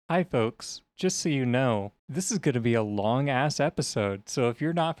Hi, folks. Just so you know, this is going to be a long-ass episode, so if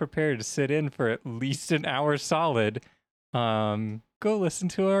you're not prepared to sit in for at least an hour solid, go listen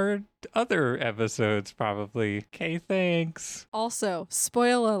to our other episodes, probably. Okay, thanks. Also,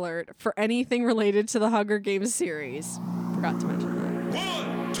 spoiler alert for anything related to the Hunger Games series. Forgot to mention that.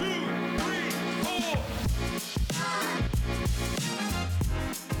 1, 2, 3, 4.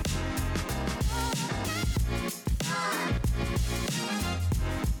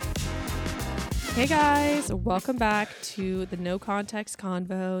 Hey guys, welcome back to the No Context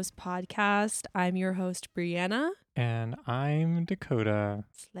Convos podcast. I'm your host, Brianna. And I'm Dakota.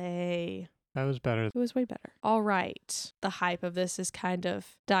 Slay. That was better. It was way better. All right. The hype of this has kind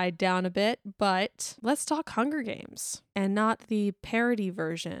of died down a bit, but let's talk Hunger Games and not the parody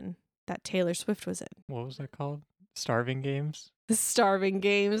version that Taylor Swift was in. What was that called? Starving Games? The Starving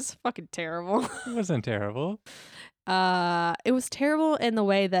Games. Fucking terrible. It wasn't terrible. It was terrible in the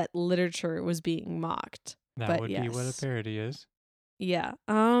way that literature was being mocked. That would be what a parody is. Yeah.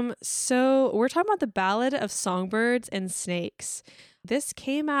 So we're talking about the Ballad of Songbirds and Snakes. This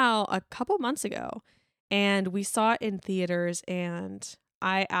came out a couple months ago and we saw it in theaters and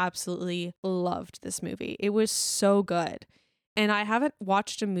I absolutely loved this movie. It was so good. And I haven't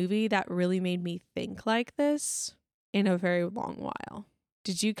watched a movie that really made me think like this in a very long while.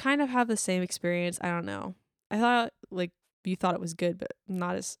 Did you kind of have the same experience? I don't know. I thought like you thought it was good, but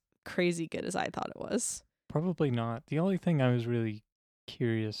not as crazy good as I thought it was. Probably not. The only thing I was really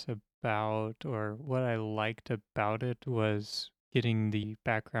curious about, or what I liked about it, was getting the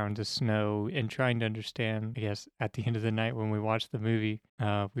background to Snow and trying to understand. I guess at the end of the night when we watched the movie,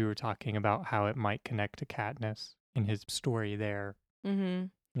 we were talking about how it might connect to Katniss in his story there. Mm-hmm.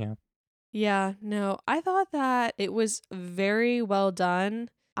 Yeah. Yeah, no, I thought that it was very well done.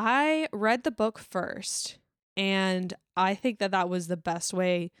 I read the book first, and I think that that was the best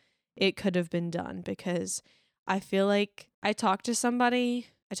way it could have been done, because I feel like I talked to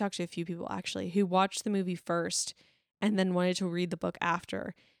a few people actually, who watched the movie first and then wanted to read the book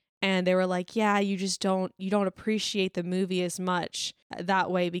after. And they were like, yeah, you don't appreciate the movie as much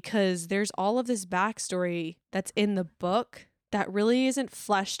that way, because there's all of this backstory that's in the book that really isn't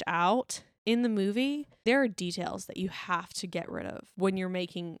fleshed out in the movie. There are details that you have to get rid of when you're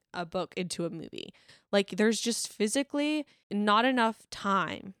making a book into a movie. Like there's just physically not enough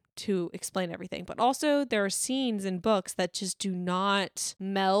time to explain everything, but also there are scenes in books that just do not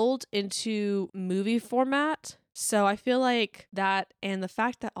meld into movie format. So I feel like that, and the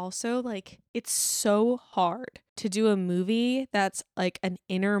fact that also like it's so hard to do a movie that's like an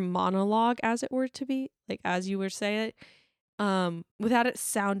inner monologue, as it were to be, like as you would say it, without it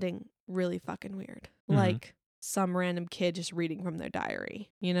sounding really fucking weird. Mm-hmm. Like some random kid just reading from their diary,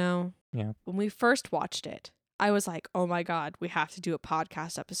 you know? Yeah. When we first watched it, I was like, oh my God, we have to do a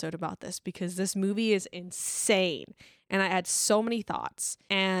podcast episode about this because this movie is insane. And I had so many thoughts,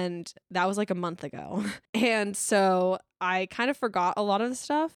 and that was like a month ago. And so I kind of forgot a lot of the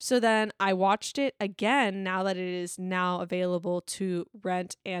stuff. So then I watched it again now that it is now available to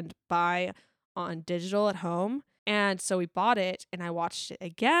rent and buy on digital at home. And so we bought it and I watched it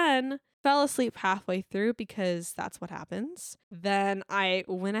again, fell asleep halfway through because that's what happens. Then I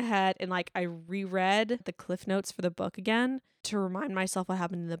went ahead and like I reread the cliff notes for the book again to remind myself what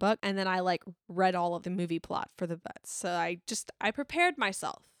happened in the book. And then I like read all of the movie plot for the bets. So I prepared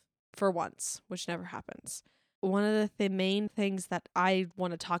myself for once, which never happens. One of the main things that I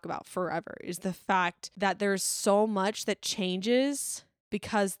want to talk about forever is the fact that there's so much that changes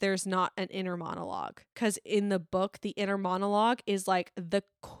because there's not an inner monologue. Because in the book, the inner monologue is like the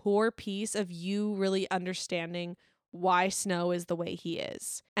core piece of you really understanding why Snow is the way he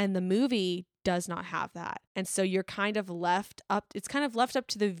is. And the movie does not have that. And so you're kind of left up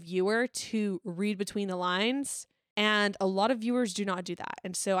to the viewer to read between the lines. And a lot of viewers do not do that.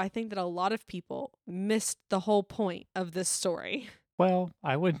 And so I think that a lot of people missed the whole point of this story. Well,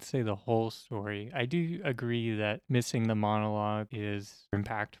 I wouldn't say the whole story. I do agree that missing the monologue is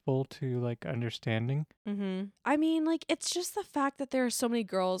impactful to like understanding. Mm-hmm. I mean, like, it's just the fact that there are so many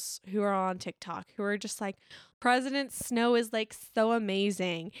girls who are on TikTok who are just like, President Snow is like so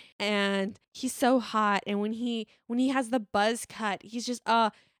amazing and he's so hot. And when he has the buzz cut, he's just,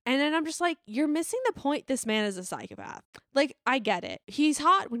 and then I'm just like, you're missing the point. This man is a psychopath. Like, I get it. He's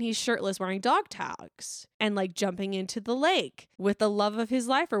hot when he's shirtless wearing dog tags and like jumping into the lake with the love of his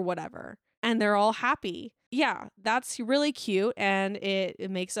life or whatever. And they're all happy. Yeah, that's really cute. And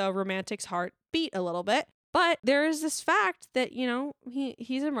it makes a romantic's heart beat a little bit. But there is this fact that, you know,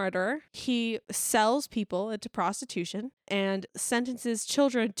 he's a murderer. He sells people into prostitution and sentences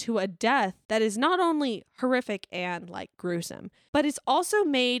children to a death that is not only horrific and like gruesome, but it's also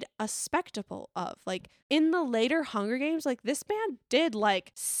made a spectacle of. Like in the later Hunger Games, like this man did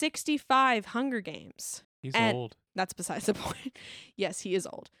like 65 Hunger Games. He's And old. That's besides the point. Yes, he is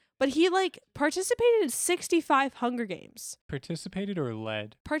old. But he like participated in 65 Hunger Games. Participated or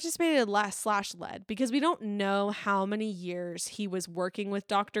led? Participated /led because we don't know how many years he was working with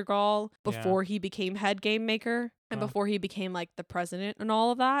Dr. Gall before he became head game maker and before he became like the president and all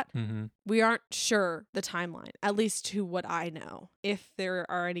of that. Mm-hmm. We aren't sure the timeline, at least to what I know. If there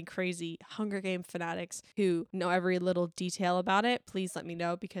are any crazy Hunger Game fanatics who know every little detail about it, please let me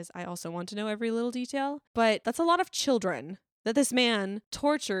know because I also want to know every little detail. But that's a lot of children that this man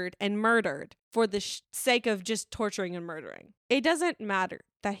tortured and murdered for the sake of just torturing and murdering. It doesn't matter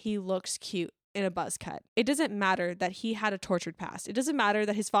that he looks cute in a buzz cut. It doesn't matter that he had a tortured past. It doesn't matter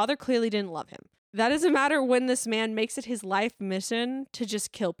that his father clearly didn't love him. That doesn't matter when this man makes it his life mission to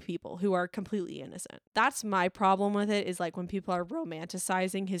just kill people who are completely innocent. That's my problem with it, is like when people are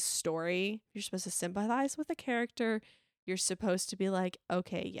romanticizing his story, you're supposed to sympathize with the character. You're supposed to be like,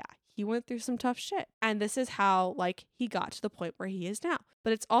 okay, yeah, he went through some tough shit. And this is how like he got to the point where he is now.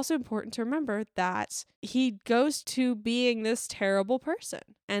 But it's also important to remember that he goes to being this terrible person.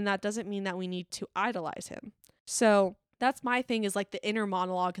 And that doesn't mean that we need to idolize him. So that's my thing, is like the inner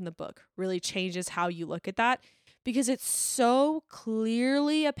monologue in the book really changes how you look at that, because it's so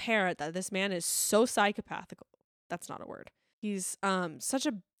clearly apparent that this man is so psychopathical. That's not a word. He's such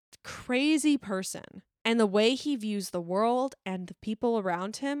a crazy person. And the way he views the world and the people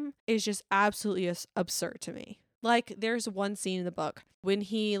around him is just absolutely absurd to me. Like there's one scene in the book when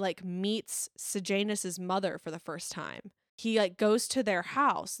he like meets Sejanus's mother for the first time. He like goes to their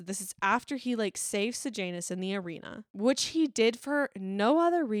house. This is after he like saves Sejanus in the arena, which he did for no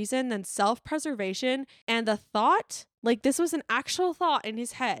other reason than self-preservation and the thought, like this was an actual thought in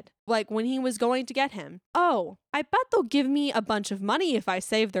his head. Like when he was going to get him, oh, I bet they'll give me a bunch of money if I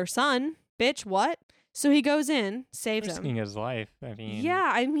save their son. Bitch, what? So he goes in, saves him. Risking his life. I mean.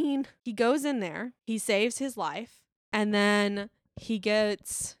 Yeah, I mean, he goes in there, he saves his life, and then he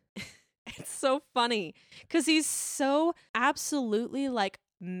gets... It's so funny because he's so absolutely like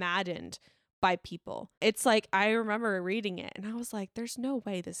maddened by people. It's like, I remember reading it and I was like, there's no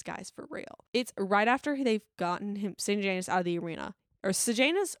way this guy's for real. It's right after they've gotten him, Sejanus, out of the arena. Or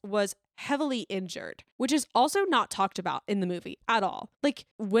Sejanus was heavily injured, which is also not talked about in the movie at all. Like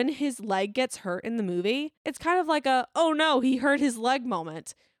when his leg gets hurt in the movie, it's kind of like a, oh no, he hurt his leg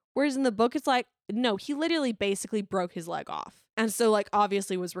moment. Whereas in the book, it's like, no, he literally basically broke his leg off. And so like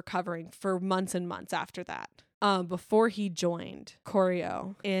obviously was recovering for months and months after that. Before he joined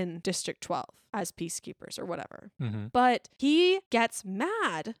Corio in District 12 as peacekeepers or whatever. Mm-hmm. But he gets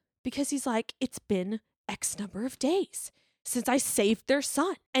mad because he's like, it's been X number of days since I saved their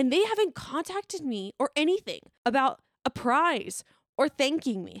son, and they haven't contacted me or anything about a prize or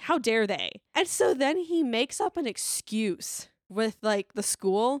thanking me. How dare they? And so then he makes up an excuse with like the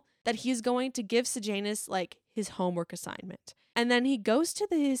school that he's going to give Sejanus like his homework assignment. And then he goes to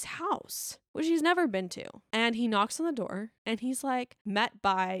his house, which he's never been to. And he knocks on the door and he's like met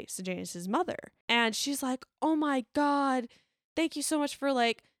by Sejanus's mother. And she's like, oh my God, thank you so much for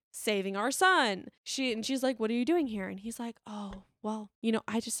like saving our son. She's like, what are you doing here? And he's like, oh, well, you know,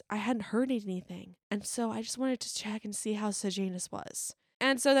 I hadn't heard anything. And so I just wanted to check and see how Sejanus was.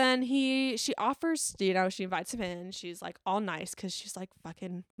 And so then she offers, you know, she invites him in. She's like all nice because she's like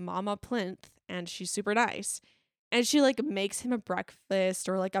fucking Mama Plinth and she's super nice. And she like makes him a breakfast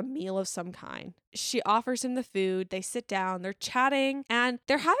or like a meal of some kind. She offers him the food. They sit down, they're chatting, and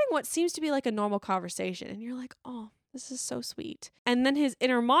they're having what seems to be like a normal conversation. And you're like, oh, this is so sweet. And then his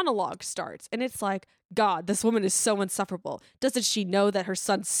inner monologue starts. And it's like, God, this woman is so insufferable. Doesn't she know that her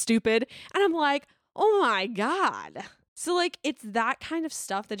son's stupid? And I'm like, oh my God. So like, it's that kind of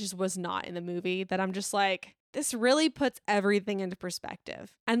stuff that just was not in the movie that I'm just like, this really puts everything into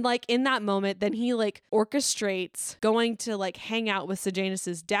perspective. And like in that moment, then he like orchestrates going to like hang out with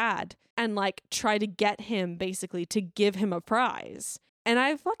Sejanus's dad and like try to get him basically to give him a prize. And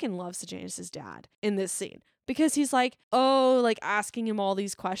I fucking love Sejanus's dad in this scene because he's like, oh, like asking him all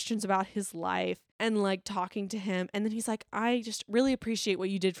these questions about his life and like talking to him. And then he's like, I just really appreciate what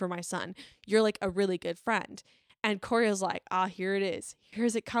you did for my son. You're like a really good friend. And Corio's like, here it is.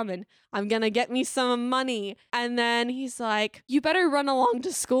 Here's it coming. I'm going to get me some money. And then he's like, you better run along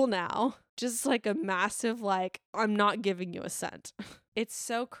to school now. Just like a massive, like, I'm not giving you a cent. It's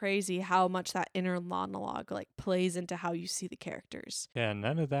so crazy how much that inner monologue like plays into how you see the characters. Yeah,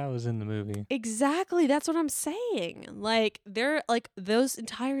 none of that was in the movie. Exactly. That's what I'm saying. Like, they're like, those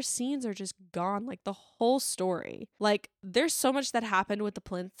entire scenes are just gone. Like, the whole story. Like, there's so much that happened with the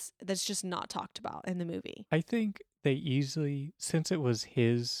plinths that's just not talked about in the movie. I think they easily, since it was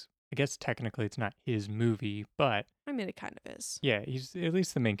his, I guess technically it's not his movie, but I mean, it kind of is. yeah, he's at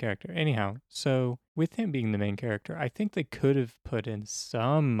least the main character. Anyhow, so with him being the main character, I think they could have put in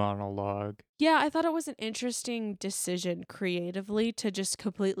some monologue. Yeah, I thought it was an interesting decision creatively to just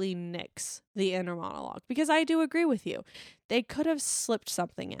completely nix the inner monologue because I do agree with you. They could have slipped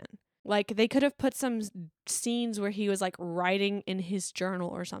something in. Like, they could have put some scenes where he was like writing in his journal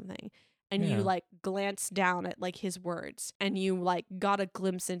or something. And Yeah. you like glance down at like his words and you like got a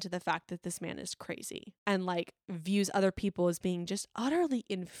glimpse into the fact that this man is crazy and like views other people as being just utterly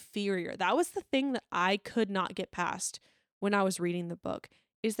inferior. That was the thing that I could not get past when I was reading the book,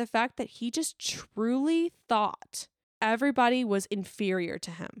 is the fact that he just truly thought everybody was inferior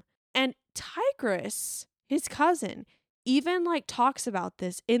to him. And Tigris, his cousin, even like talks about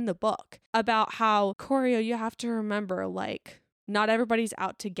this in the book about how, Corio, you have to remember, like, not everybody's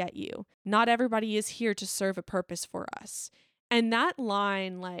out to get you. Not everybody is here to serve a purpose for us. And that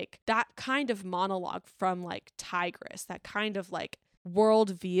line, like, that kind of monologue from like Tigris, that kind of like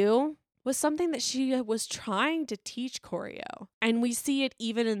worldview was something that she was trying to teach Corio. And we see it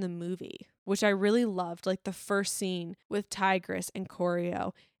even in the movie, which I really loved, like the first scene with Tigris and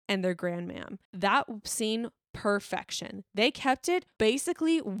Corio and their grandmam. That scene, perfection. They kept it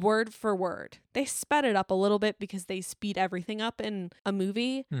basically word for word. They sped it up a little bit because they speed everything up in a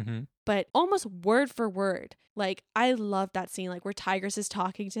movie, but almost word for word. Like, I love that scene, like where Tigris is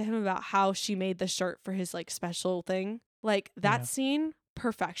talking to him about how she made the shirt for his like special thing. Like, that scene,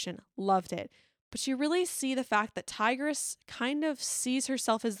 perfection. Loved it. But you really see the fact that Tigris kind of sees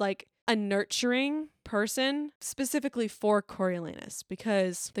herself as like a nurturing person, specifically for Coriolanus,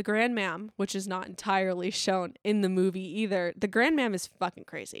 because the grandmam, which is not entirely shown in the movie either, the grandmam is fucking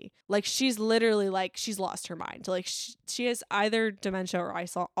crazy. Like, she's literally like, she's lost her mind. Like, she has either dementia or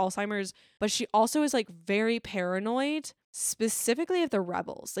Alzheimer's, but she also is like very paranoid, specifically of the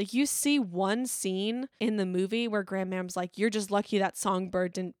rebels. Like, you see one scene in the movie where grandmam's like, you're just lucky that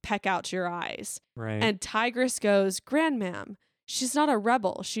songbird didn't peck out your eyes. Right. And Tigris goes, grandmam, she's not a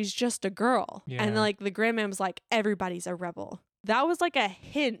rebel. She's just a girl. Yeah. And like the grandmam's like, everybody's a rebel. That was like a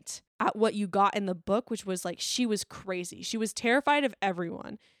hint at what you got in the book, which was like, she was crazy. She was terrified of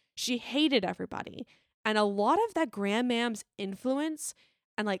everyone. She hated everybody. And a lot of that grandmam's influence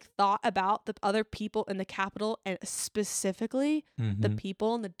and like thought about the other people in the capital, and specifically the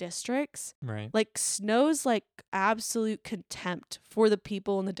people in the districts. Right. Like, Snow's like absolute contempt for the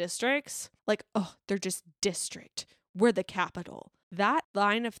people in the districts. Like, oh, they're just district. We're the capital. That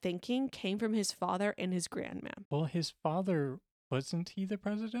line of thinking came from his father and his grandmam. Well, his father, wasn't he the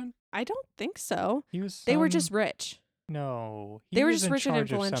president? I don't think so. He was. They were just rich. No. They were was just in rich and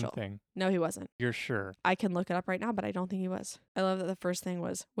charge of influential. something. No, he wasn't. You're sure? I can look it up right now, but I don't think he was. I love that the first thing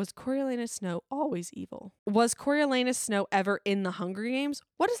was Coriolanus Snow always evil? Was Coriolanus Snow ever in the Hunger Games?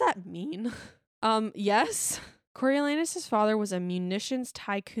 What does that mean? Yes. Coriolanus' father was a munitions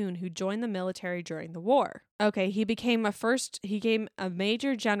tycoon who joined the military during the war. Okay, he became a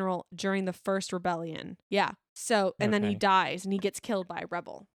major general during the first rebellion. Yeah. So, and then he dies and he gets killed by a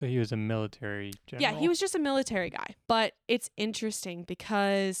rebel. So he was a military general. Yeah, he was just a military guy. But it's interesting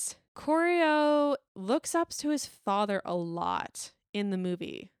because Corio looks up to his father a lot in the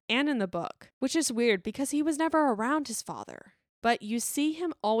movie and in the book, which is weird because he was never around his father. But you see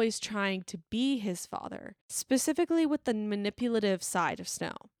him always trying to be his father, specifically with the manipulative side of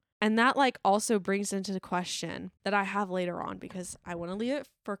Snow. And that like also brings into the question that I have later on, because I want to leave it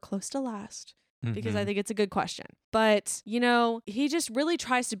for close to last, because I think it's a good question. But, you know, he just really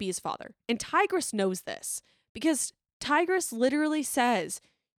tries to be his father. And Tigris knows this, because Tigris literally says,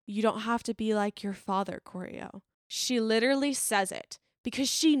 you don't have to be like your father, Corio. She literally says it. Because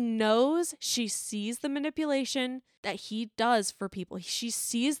she knows, she sees the manipulation that he does for people. She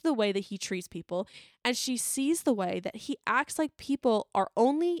sees the way that he treats people, and she sees the way that he acts like people are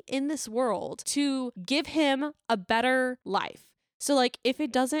only in this world to give him a better life. So like, if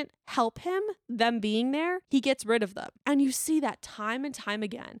it doesn't help him, them being there, he gets rid of them. And you see that time and time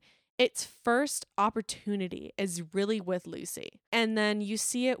again. Its first opportunity is really with Lucy. And then you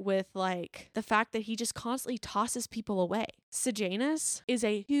see it with like the fact that he just constantly tosses people away. Sejanus is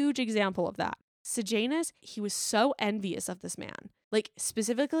a huge example of that. Sejanus, he was so envious of this man like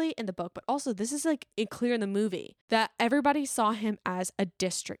specifically in the book, but also this is like clear in the movie, that everybody saw him as a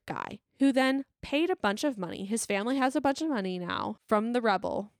district guy who then paid a bunch of money. His family has a bunch of money now from the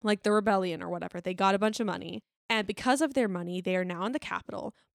rebel, like the rebellion or whatever. They got a bunch of money. And because of their money, they are now in the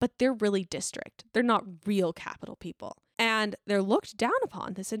capital, but they're really district. They're not real capital people. And they're looked down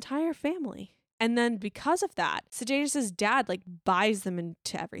upon, this entire family. And then because of that, Sejanus's dad like buys them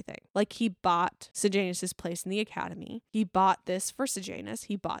into everything. Like he bought Sejanus's place in the academy. He bought this for Sejanus.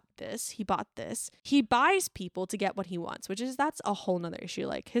 He bought this. He bought this. He buys people to get what he wants, that's a whole nother issue.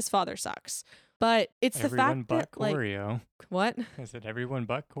 Like his father sucks. But it's the fact that like Corio. What? I said everyone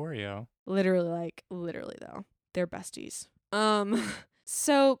but Corio. Literally though. They're besties.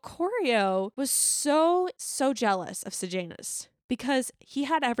 So Corio was so jealous of Sejanus because he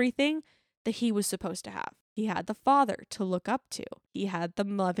had everything that he was supposed to have. He had the father to look up to. He had the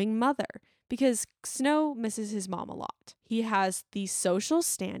loving mother because Snow misses his mom a lot. He has the social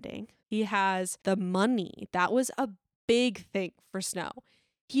standing. He has the money. That was a big thing for Snow.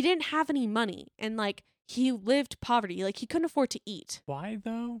 He didn't have any money and like he lived poverty. Like he couldn't afford to eat. Why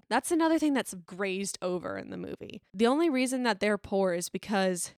though? That's another thing that's grazed over in the movie. The only reason that they're poor is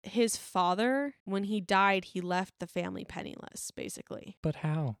because his father, when he died, he left the family penniless, basically. But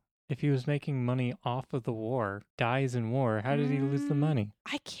how? If he was making money off of the war, dies in war, how did he lose the money?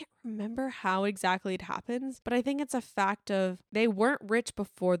 I can't remember how exactly it happens, but I think it's a fact of they weren't rich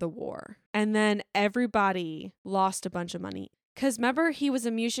before the war. And then everybody lost a bunch of money. Because remember, he was a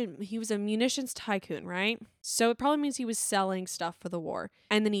munitions tycoon, right? So it probably means he was selling stuff for the war.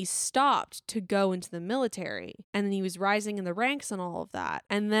 And then he stopped to go into the military. And then he was rising in the ranks and all of that.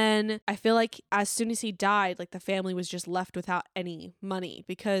 And then I feel like as soon as he died, like the family was just left without any money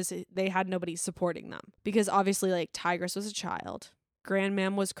because they had nobody supporting them. Because obviously, like Tigress was a child.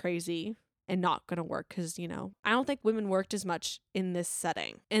 Grandmam was crazy and not gonna work because, you know, I don't think women worked as much in this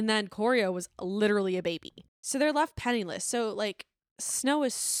setting. And then Corio was literally a baby. So they're left penniless. So like Snow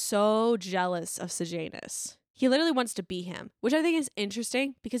is so jealous of Sejanus. He literally wants to be him, which I think is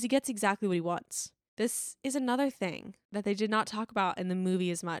interesting because he gets exactly what he wants. This is another thing that they did not talk about in the movie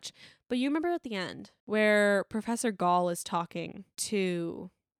as much. But you remember at the end where Professor Gall is talking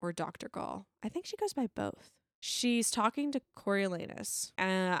to, or Dr. Gall, I think she goes by both. She's talking to Coriolanus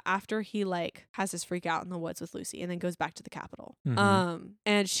after he like has his freak out in the woods with Lucy and then goes back to the capital.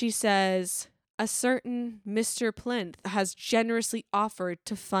 And she says, a certain Mr. Plinth has generously offered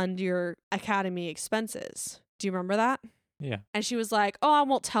to fund your academy expenses. Do you remember that? Yeah. And she was like, oh, I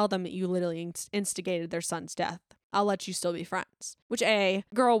won't tell them that you literally instigated their son's death. I'll let you still be friends. Which,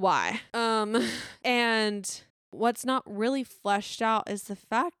 girl, why? And what's not really fleshed out is the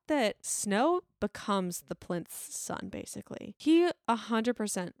fact that Snow becomes the Plinth's son, basically. He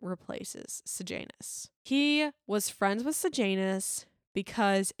 100% replaces Sejanus. He was friends with Sejanus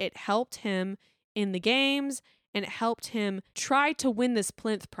because it helped him in the games and it helped him try to win this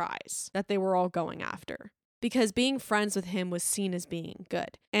Plinth prize that they were all going after. Because being friends with him was seen as being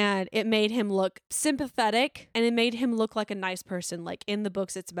good. And it made him look sympathetic and it made him look like a nice person. Like in the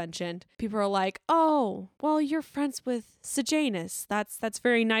books it's mentioned, people are like, oh, well, you're friends with Sejanus. That's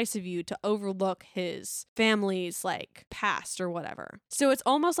very nice of you to overlook his family's like past or whatever. So it's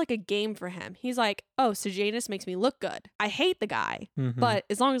almost like a game for him. He's like, oh, Sejanus makes me look good. I hate the guy, but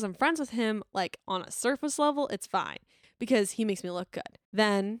as long as I'm friends with him, like on a surface level, it's fine. Because he makes me look good.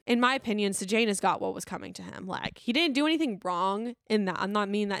 Then, in my opinion, Sejanus got what was coming to him. Like, he didn't do anything wrong in that. I'm not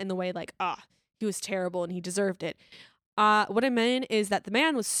meaning that in the way like, he was terrible and he deserved it. What I mean is that the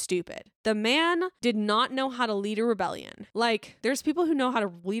man was stupid. The man did not know how to lead a rebellion. Like, there's people who know how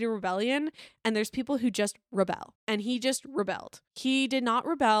to lead a rebellion and there's people who just rebel. And he just rebelled. He did not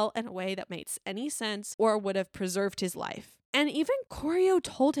rebel in a way that makes any sense or would have preserved his life. And even Corio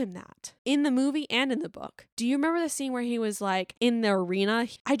told him that in the movie and in the book. Do you remember the scene where he was like in the arena?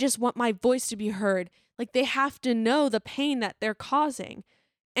 I just want my voice to be heard. Like they have to know the pain that they're causing.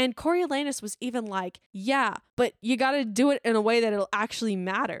 And Coriolanus was even like, yeah, but you got to do it in a way that it'll actually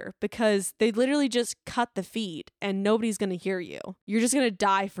matter because they literally just cut the feed and nobody's going to hear you. You're just going to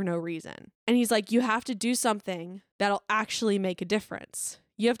die for no reason. And he's like, you have to do something that'll actually make a difference.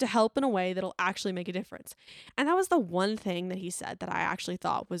 You have to help in a way that'll actually make a difference. And that was the one thing that he said that I actually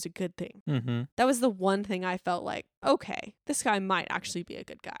thought was a good thing. That was the one thing I felt like, okay, this guy might actually be a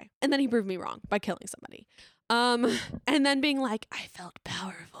good guy. And then he proved me wrong by killing somebody. And then being like, I felt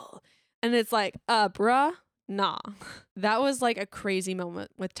powerful. And it's like, bruh, nah. That was like a crazy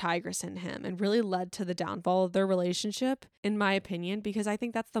moment with Tigress and him and really led to the downfall of their relationship, in my opinion, because I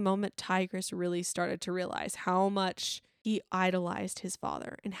think that's the moment Tigress really started to realize how much he idolized his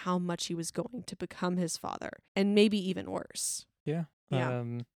father and how much he was going to become his father, and maybe even worse. Yeah. Yeah.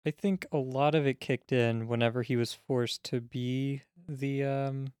 I think a lot of it kicked in whenever he was forced to be the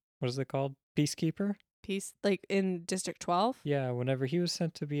what is it called? Peacekeeper? Peace, like in District 12. Yeah, whenever he was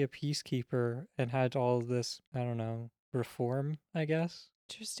sent to be a peacekeeper and had all of this, I don't know, reform, I guess,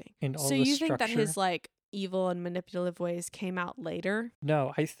 Interesting. and all So this you think that structure. his like evil and manipulative ways came out later?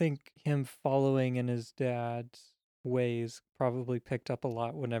 No, I think him following in his dad's ways probably picked up a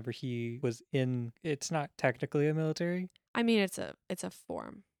lot whenever he was in, it's not technically a military. I mean, it's a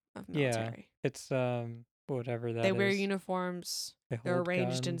form of Yeah, military. it's whatever They that wear is. uniforms. They They're hold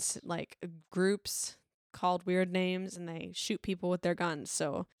arranged in guns. like groups called weird names, and they shoot people with their guns.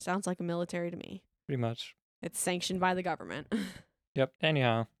 So sounds like a military to me. Pretty much. It's sanctioned by the government. Yep.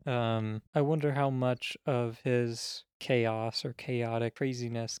 Anyhow, I wonder how much of his chaos or chaotic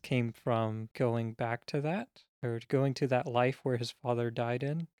craziness came from going back to that or going to that life where his father died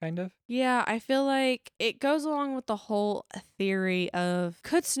in, kind of. Yeah, I feel like it goes along with the whole theory of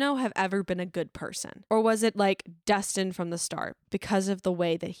could Snow have ever been a good person? Or was it like destined from the start because of the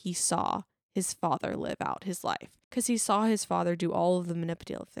way that he saw his father live out his life? Because he saw his father do all of the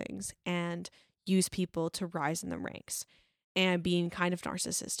manipulative things and use people to rise in the ranks and being kind of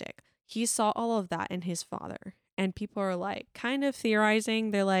narcissistic. He saw all of that in his father. And people are like kind of theorizing.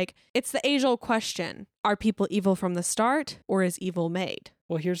 They're like, it's the age old question. Are people evil from the start or is evil made?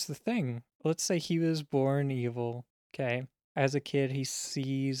 Well, here's the thing. Let's say he was born evil, okay? As a kid, he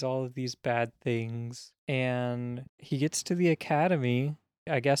sees all of these bad things and he gets to the academy,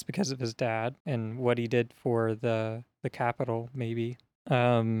 I guess because of his dad and what he did for the capital, maybe.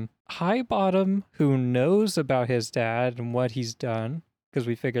 Highbottom, who knows about his dad and what he's done, because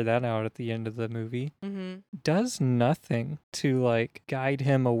we figure that out at the end of the movie, does nothing to like guide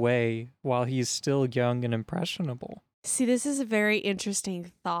him away while he's still young and impressionable. See, this is a very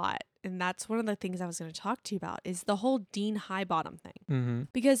interesting thought. And that's one of the things I was going to talk to you about is the whole Dean Highbottom thing. Mm-hmm.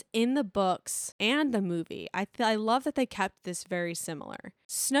 Because in the books and the movie, I love that they kept this very similar.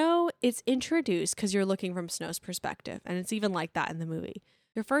 Snow is introduced because you're looking from Snow's perspective. And it's even like that in the movie.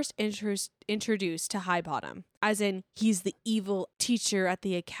 You're first introduced to Highbottom, as in he's the evil teacher at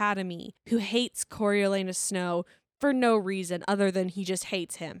the academy who hates Coriolanus Snow for no reason other than he just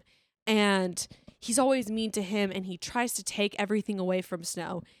hates him. And he's always mean to him and he tries to take everything away from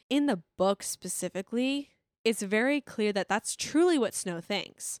Snow. In the book specifically, it's very clear that that's truly what Snow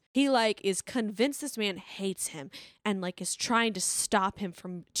thinks. He like is convinced this man hates him and like is trying to stop him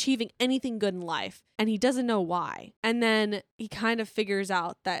from achieving anything good in life. And he doesn't know why. And then he kind of figures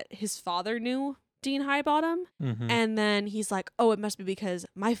out that his father knew Dean Highbottom. Mm-hmm. And then he's like, oh, it must be because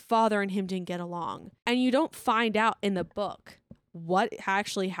my father and him didn't get along. And you don't find out in the book what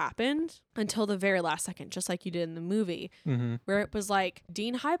actually happened until the very last second, just like you did in the movie, where it was like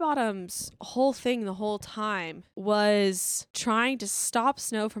Dean Highbottom's whole thing the whole time was trying to stop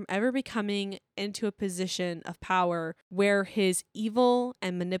Snow from ever becoming into a position of power where his evil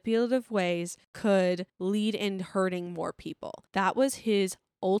and manipulative ways could lead in hurting more people. That was his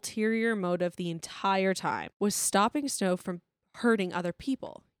ulterior motive the entire time, was stopping Snow from hurting other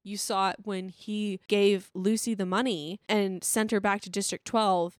people. You saw it when he gave Lucy the money and sent her back to District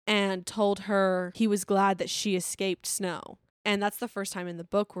 12 and told her he was glad that she escaped Snow. And that's the first time in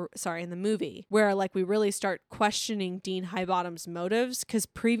the movie, where like we really start questioning Dean Highbottom's motives, because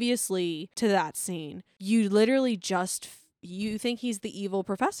previously to that scene, you literally you think he's the evil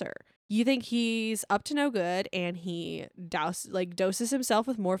professor. You think he's up to no good and he doses himself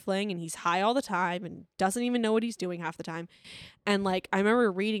with morphling and he's high all the time and doesn't even know what he's doing half the time. And like, I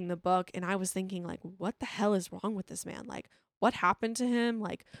remember reading the book and I was thinking like, what the hell is wrong with this man? Like, what happened to him?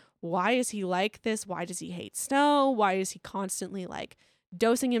 Like, why is he like this? Why does he hate Snow? Why is he constantly like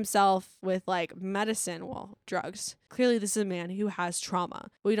dosing himself with like medicine? Well, drugs. Clearly this is a man who has trauma.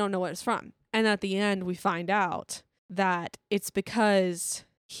 We don't know what it's from. And at the end, we find out that it's because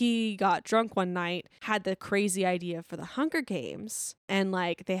he got drunk one night, had the crazy idea for the Hunger Games, and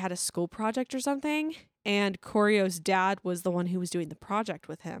like they had a school project or something. And Corio's dad was the one who was doing the project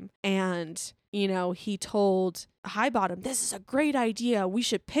with him. And, you know, he told Highbottom, this is a great idea. We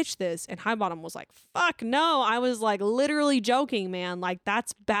should pitch this. And Highbottom was like, fuck no. I was like literally joking, man. Like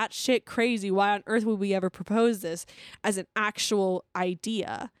that's batshit crazy. Why on earth would we ever propose this as an actual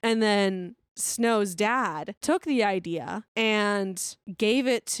idea? And then Snow's dad took the idea and gave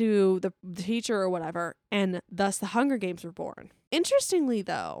it to the teacher or whatever, and thus the Hunger Games were born. Interestingly,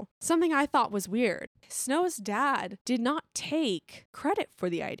 though, something I thought was weird, Snow's dad did not take credit for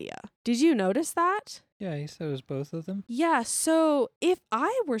the idea. Did you notice that? Yeah, he said it was both of them. Yeah, so if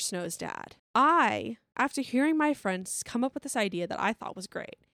I were Snow's dad, after hearing my friends come up with this idea that I thought was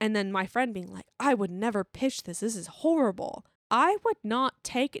great, and then my friend being like, I would never pitch this is horrible, I would not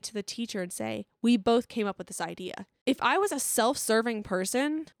take it to the teacher and say, we both came up with this idea. If I was a self-serving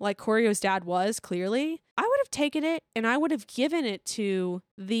person, like Corio's dad was, clearly, I would have taken it and I would have given it to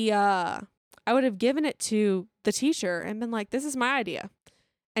the teacher and been like, this is my idea,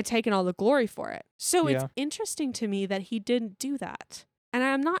 and taken all the glory for it. So it's interesting to me that he didn't do that. And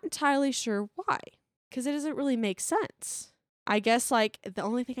I'm not entirely sure why, because it doesn't really make sense. I guess like the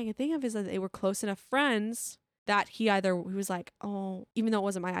only thing I can think of is that they were close enough friends that he was like, oh, even though it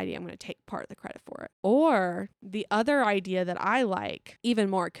wasn't my idea, I'm going to take part of the credit for it. Or the other idea that I like even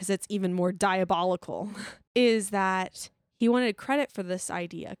more, because it's even more diabolical, is that he wanted credit for this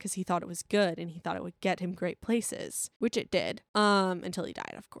idea because he thought it was good and he thought it would get him great places, which it did, until he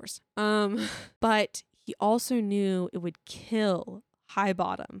died, of course. But he also knew it would kill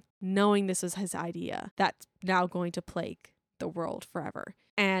Highbottom, knowing this was his idea that's now going to plague the world forever.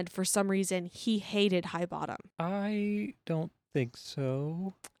 And for some reason, he hated Highbottom. I don't think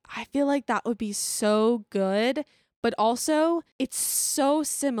so. I feel like that would be so good, but also it's so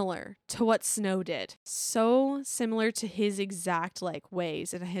similar to what Snow did. So similar to his exact like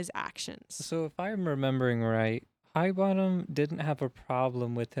ways and his actions. So if I'm remembering right, Highbottom didn't have a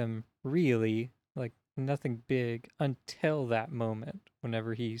problem with him really, like nothing big, until that moment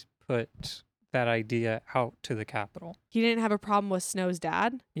whenever he's put that idea out to the Capitol. He didn't have a problem with Snow's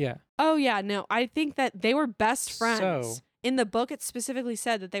dad? Yeah. Oh yeah, no. I think that they were best friends. So, in the book, it specifically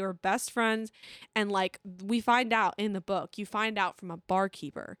said that they were best friends. And like, we find out in the book, you find out from a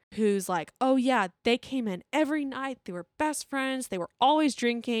barkeeper who's like, oh yeah, they came in every night. They were best friends. They were always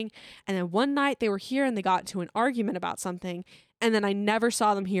drinking. And then one night they were here and they got into an argument about something. And then I never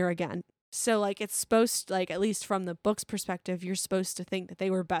saw them here again. So like, it's supposed to, like, at least from the book's perspective, you're supposed to think that they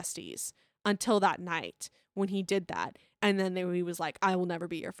were besties until that night when he did that. And then he was like, I will never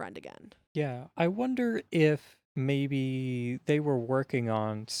be your friend again. yeah, I wonder if maybe they were working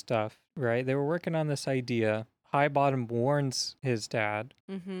on stuff, right? They were working on this idea. Highbottom warns his dad,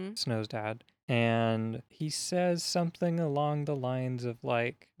 Snow's dad, and he says something along the lines of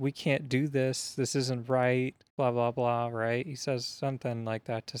like, we can't do this. This isn't right, blah, blah, blah, right? He says something like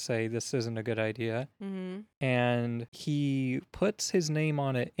that to say this isn't a good idea. And he puts his name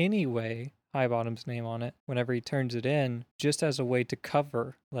on it anyway, Highbottom's name on it, whenever he turns it in, just as a way to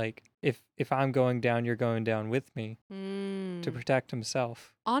cover, like, if I'm going down, you're going down with me, to protect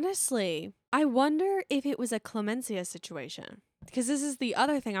himself. Honestly, I wonder if it was a Clemencia situation, because this is the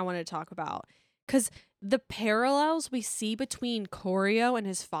other thing I want to talk about, because the parallels we see between Corio and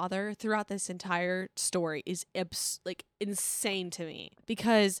his father throughout this entire story is like insane to me,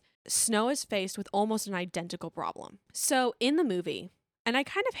 because Snow is faced with almost an identical problem. So in the movie, and I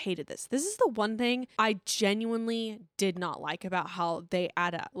kind of hated this. This is the one thing I genuinely did not like about how they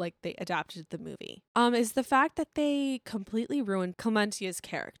adapted the movie. Is the fact that they completely ruined Clemencia's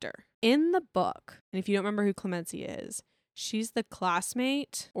character. In the book, and if you don't remember who Clemencia is, she's the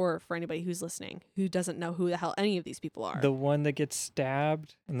classmate, or for anybody who's listening, who doesn't know who the hell any of these people are. The one that gets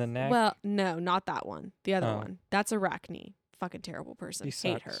stabbed in the neck? Well, no, not that one. The other one. That's Arachne. Fucking terrible person.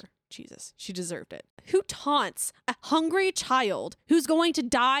 Hate her. Jesus, she deserved it. Who taunts a hungry child who's going to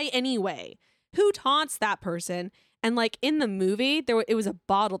die anyway? Who taunts that person? And like in the movie, it was a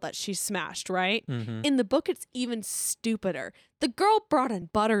bottle that she smashed, right? In the book, it's even stupider. The girl brought a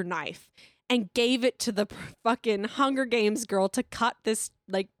butter knife and gave it to the fucking Hunger Games girl to cut this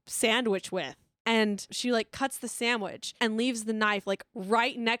like sandwich with. And she like cuts the sandwich and leaves the knife like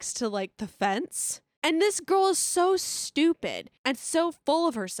right next to like the fence. And this girl is so stupid and so full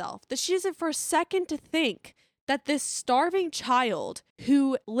of herself that she doesn't for a second to think that this starving child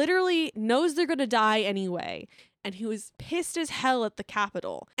who literally knows they're going to die anyway and who is pissed as hell at the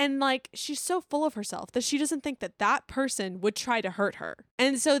Capitol. And like, she's so full of herself that she doesn't think that that person would try to hurt her.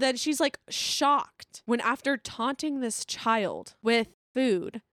 And so then she's like shocked when after taunting this child with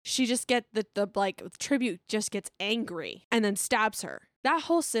food, she just gets the tribute just gets angry and then stabs her. That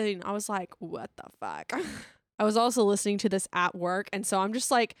whole scene, I was like, what the fuck? I was also listening to this at work. And so I'm just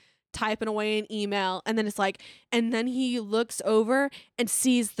like typing away an email. And then it's like, and then he looks over and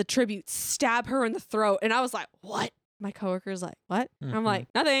sees the tribute stab her in the throat. And I was like, what? My coworker's like, what? I'm like,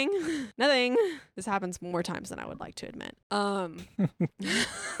 nothing. This happens more times than I would like to admit.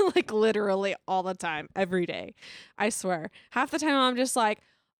 Like literally all the time, every day. I swear. Half the time I'm just like,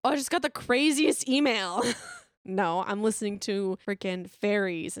 oh, I just got the craziest email. No, I'm listening to freaking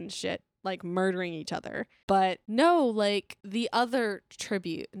fairies and shit, like murdering each other. But no, like the other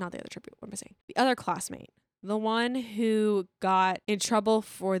classmate, the one who got in trouble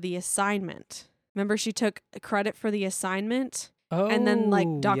for the assignment. Remember, she took credit for the assignment And then like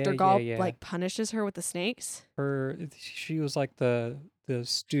Oh, Dr. yeah, Gall yeah. like punishes her with the snakes. She was like the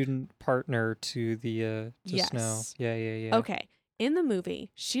student partner to the to Snow. Yes. Yeah. Okay. In the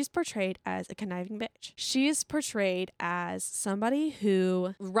movie, she's portrayed as a conniving bitch. She is portrayed as somebody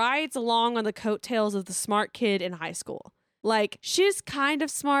who rides along on the coattails of the smart kid in high school. Like, she's kind of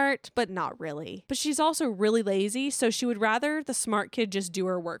smart, but not really. But she's also really lazy, so she would rather the smart kid just do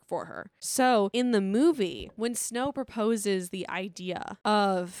her work for her. So, in the movie, when Snow proposes the idea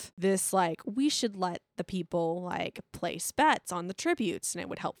of this, like, we should let the people, like, place bets on the tributes, and it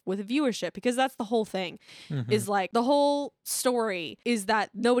would help with viewership, because that's the whole thing, is, like, the whole story is that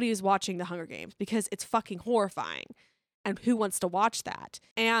nobody is watching the Hunger Games, because it's fucking horrifying. And who wants to watch that?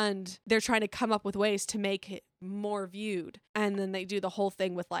 And they're trying to come up with ways to make it more viewed. And then they do the whole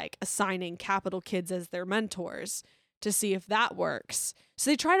thing with like assigning capital kids as their mentors to see if that works.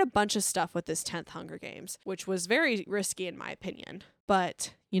 So they tried a bunch of stuff with this 10th Hunger Games, which was very risky in my opinion.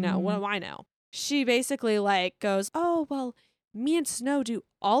 But, you know, what do I know? She basically like goes, oh, well, me and Snow do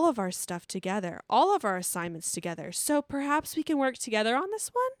all of our stuff together, all of our assignments together. So perhaps we can work together on this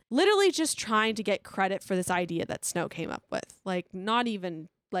one. Literally just trying to get credit for this idea that Snow came up with. Like, not even,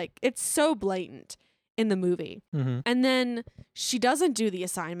 like, it's so blatant in the movie. And then she doesn't do the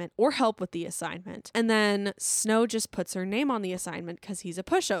assignment or help with the assignment. And then Snow just puts her name on the assignment because he's a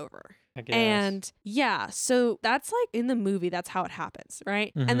pushover. I guess. And yeah, so that's like in the movie, that's how it happens,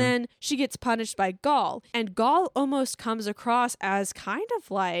 right? And then she gets punished by Gall, and Gall almost comes across as kind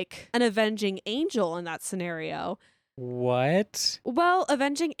of like an avenging angel in that scenario. What? Well,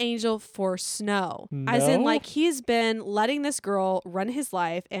 avenging angel for Snow. As in, No? like, he's been letting this girl run his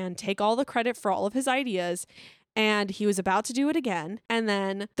life and take all the credit for all of his ideas. And he was about to do it again. And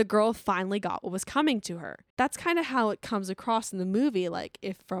then the girl finally got what was coming to her. That's kind of how it comes across in the movie, like,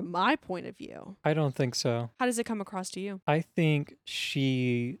 if from my point of view. I don't think so. How does it come across to you? I think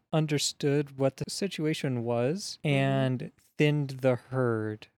she understood what the situation was and thinned the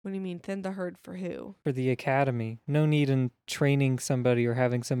herd. What do you mean, thin the herd for who? For the academy. No need in training somebody or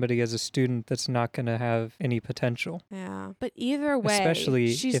having somebody as a student that's not going to have any potential. Yeah, but either way,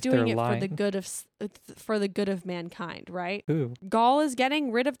 Especially she's if doing they're it lying. for the good of mankind, right? Ooh. Gall is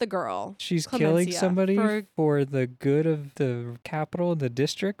getting rid of the girl. She's killing Clemencia, somebody for for the good of the capital, the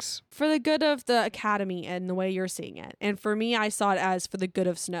districts? for the good of the academy and the way you're seeing it. And for me, I saw it as for the good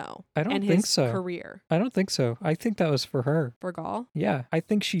of Snow. I don't and think his so. career. I don't think so. I think that was for her. For Gall? Yeah, I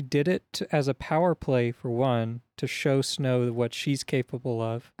think she did it as a power play for one, to show Snow what she's capable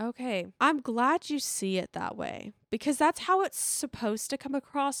of. Okay. I'm glad you see it that way, because that's how it's supposed to come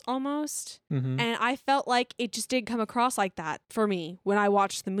across almost. Mm-hmm. And I felt like it just didn't come across like that for me when I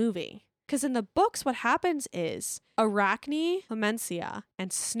watched the movie. Because in the books, what happens is Arachne, Clemencia,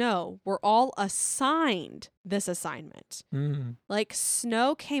 and Snow were all assigned this assignment. Like,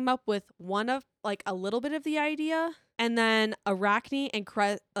 Snow came up with one of, like, a little bit of the idea, and then Arachne and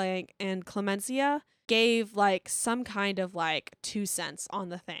Clemencia gave, like, some kind of, like, 2 cents on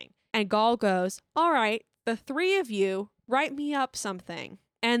the thing. And Gall goes, all right, the 3 of you, write me up something.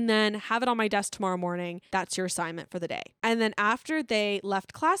 And then have it on my desk tomorrow morning. That's your assignment for the day. And then after they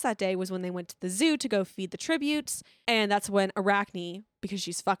left class that day was when they went to the zoo to go feed the tributes. And that's when Arachne, because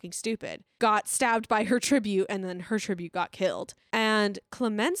she's fucking stupid, got stabbed by her tribute, and then her tribute got killed. And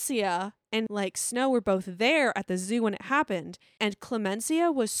Clemencia and like Snow were both there at the zoo when it happened. And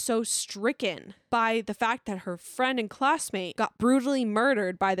Clemencia was so stricken by the fact that her friend and classmate got brutally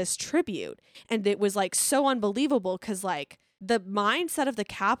murdered by this tribute. And it was like so unbelievable because like, the mindset of the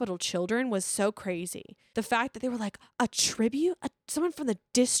capital children was so crazy. The fact that they were like, a tribute? Someone from the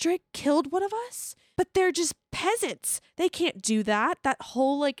district killed one of us? But they're just peasants. They can't do that. That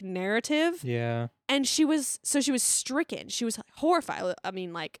whole like narrative. Yeah. And she was stricken. She was horrified. I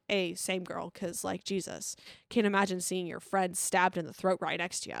mean, like, same girl, because like, Jesus. Can't imagine seeing your friend stabbed in the throat right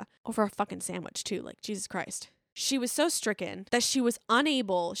next to you. Over a fucking sandwich too. Like, Jesus Christ. She was so stricken that she was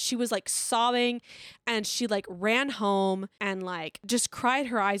unable. She was like sobbing, and she like ran home and like just cried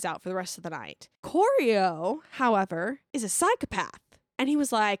her eyes out for the rest of the night. Corio, however, is a psychopath. And he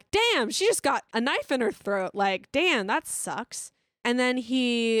was like, damn, she just got a knife in her throat. Like, damn, that sucks. And then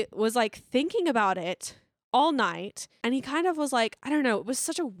he was like thinking about it all night. And he kind of was like, I don't know. It was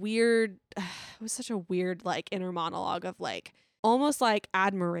such a weird like inner monologue of like almost like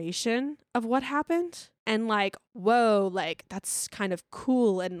admiration of what happened. And like, whoa, like that's kind of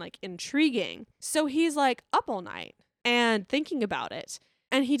cool and like intriguing. So he's like up all night and thinking about it.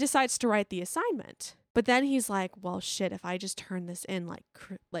 And he decides to write the assignment. But then he's like, well, shit, if I just turn this in, like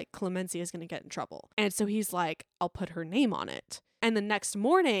Clemencia is going to get in trouble. And so he's like, I'll put her name on it. And the next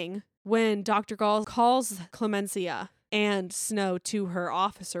morning, when Dr. Gall calls Clemencia and Snow to her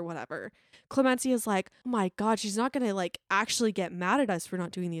office or whatever, Clemencia is like, oh my God, she's not going to like actually get mad at us for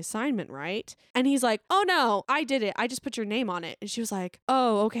not doing the assignment, right? And he's like, oh no, I did it. I just put your name on it. And she was like,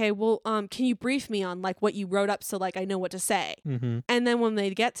 oh, okay. Well, can you brief me on like what you wrote up so like I know what to say? Mm-hmm. And then when they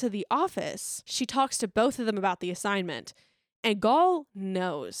get to the office, she talks to both of them about the assignment. And Gall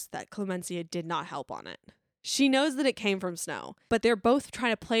knows that Clemencia did not help on it. She knows that it came from Snow, but they're both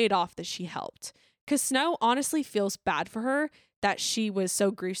trying to play it off that she helped. Because Snow honestly feels bad for her that she was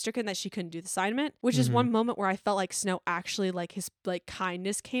so grief-stricken that she couldn't do the assignment, which is one moment where I felt like Snow actually, like, his, like,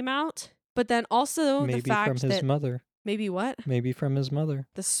 kindness came out. But then also Maybe the fact from his that... mother. Maybe what? Maybe from his mother.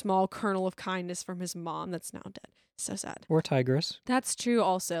 The small kernel of kindness from his mom that's now dead. So sad. Or Tigress. That's true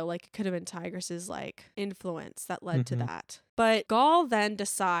also. Like, it could have been Tigress's, like, influence that led to that. But Gall then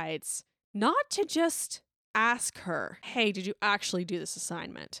decides not to just ask her, hey, did you actually do this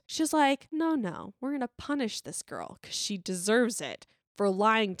assignment? She's like, no, we're gonna punish this girl because she deserves it for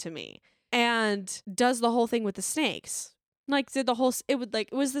lying to me. And does the whole thing with the snakes. Like, did the whole,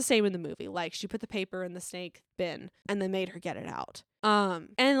 it was the same in the movie. Like, she put the paper in the snake bin and then made her get it out. And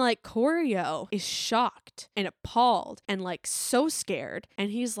like Corio is shocked and appalled and like so scared. And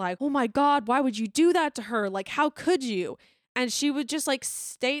he's like, oh my God, why would you do that to her? Like, how could you? And she would just like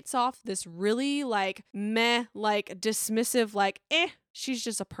states off this really like meh, like dismissive, like, she's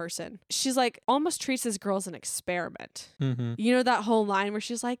just a person. She's like almost treats this girl as an experiment. Mm-hmm. You know that whole line where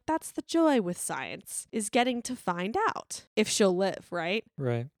she's like, that's the joy with science, is getting to find out if she'll live, right?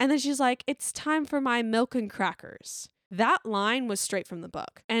 Right. And then she's like, it's time for my milk and crackers. That line was straight from the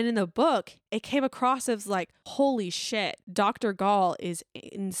book. And in the book, it came across as like, holy shit, Dr. Gall is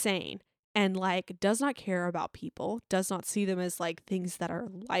insane. And like does not care about people, does not see them as like things that are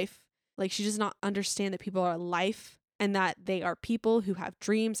life. Like she does not understand that people are life and that they are people who have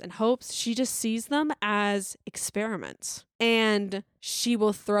dreams and hopes. She just sees them as experiments and she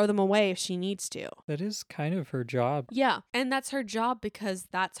will throw them away if she needs to. That is kind of her job. Yeah. And that's her job because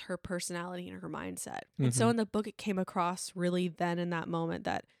that's her personality and her mindset. And so in the book, it came across really then in that moment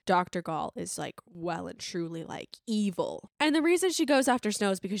that Dr. Gall is like well and truly like evil. And the reason she goes after Snow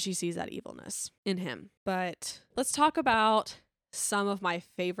is because she sees that evilness in him. But let's talk about some of my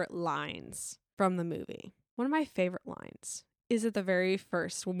favorite lines from the movie. One of my favorite lines is at the very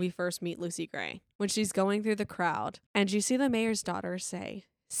first, when we first meet Lucy Gray, when she's going through the crowd and you see the mayor's daughter say,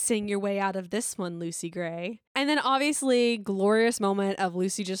 sing your way out of this one, Lucy Gray. And then obviously glorious moment of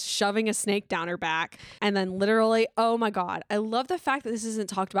Lucy just shoving a snake down her back. And then literally, oh my God, I love the fact that this isn't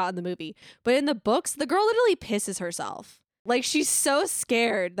talked about in the movie, but in the books, the girl literally pisses herself. Like she's so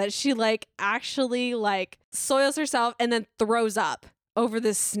scared that she like actually like soils herself and then throws up over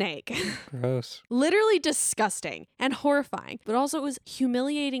this snake. Gross. Literally disgusting and horrifying, but also it was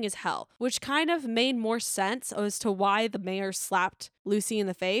humiliating as hell, which kind of made more sense as to why the mayor slapped Lucy in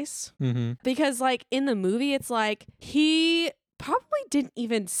the face. Mm-hmm. Because like in the movie, it's like he probably didn't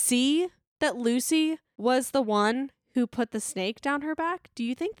even see that Lucy was the one who put the snake down her back. Do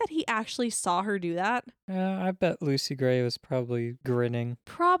you think that he actually saw her do that? I bet Lucy Gray was probably grinning.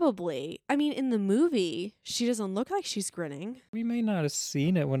 Probably. I mean, in the movie, she doesn't look like she's grinning. We may not have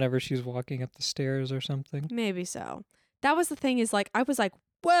seen it whenever she's walking up the stairs or something. Maybe so. That was the thing is like, I was like,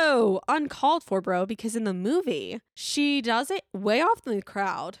 whoa, uncalled for, bro, because in the movie, she does it way off in the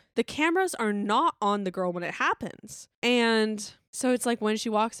crowd. The cameras are not on the girl when it happens. And so it's like when she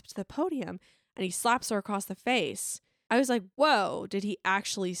walks up to the podium, and he slaps her across the face. I was like, whoa, did he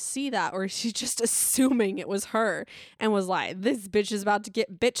actually see that? Or is she just assuming it was her and was like, this bitch is about to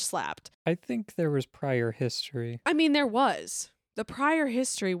get bitch slapped? I think there was prior history. I mean, there was. The prior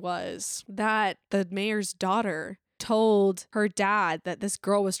history was that the mayor's daughter told her dad that this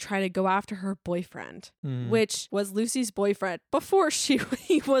girl was trying to go after her boyfriend, which was Lucy's boyfriend before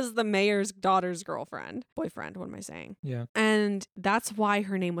he was the mayor's daughter's boyfriend, what am I saying? Yeah. And that's why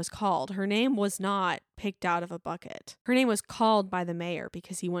her name was called. Her name was not picked out of a bucket. Her name was called by the mayor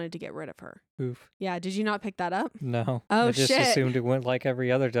because he wanted to get rid of her. Oof. Yeah, did you not pick that up? No. Oh, I just shit. assumed it went like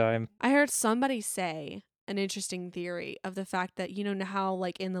every other time. I heard somebody say an interesting theory of the fact that, you know how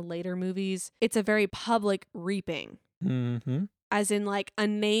like in the later movies, it's a very public reaping. Mm-hmm. As in like a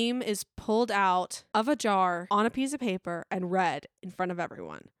name is pulled out of a jar on a piece of paper and read in front of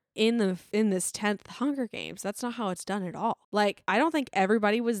everyone. In this 10th Hunger Games, that's not how it's done at all. Like, I don't think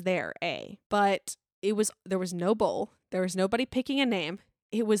everybody was there, but there was no bowl. There was nobody picking a name.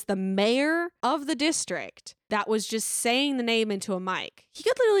 It was the mayor of the district that was just saying the name into a mic. He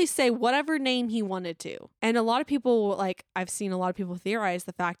could literally say whatever name he wanted to. And a lot of people, like, I've seen a lot of people theorize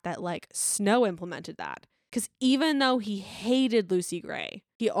the fact that, like, Snow implemented that. Because even though he hated Lucy Gray,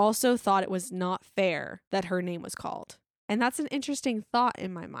 he also thought it was not fair that her name was called. And that's an interesting thought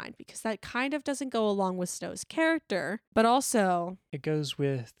in my mind because that kind of doesn't go along with Snow's character, but also It goes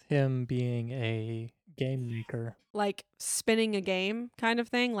with him being a game maker. like spinning a game kind of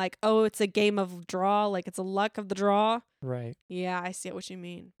thing. Like, oh, it's a game of draw, like it's a luck of the draw. Right. Yeah, I see what you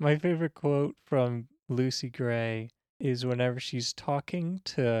mean. My favorite quote from Lucy Gray is whenever she's talking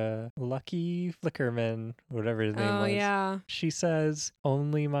to Lucky Flickerman, whatever his name Oh, was. yeah. She says,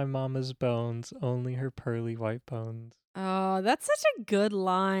 "Only my mama's bones, only her pearly white bones." Oh, that's such a good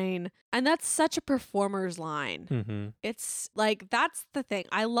line. And that's such a performer's line. Mm-hmm. It's like, that's the thing.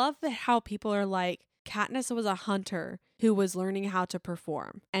 I love how people are like, Katniss was a hunter who was learning how to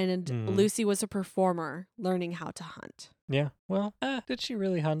perform, and Lucy was a performer learning how to hunt. Yeah. Well, did she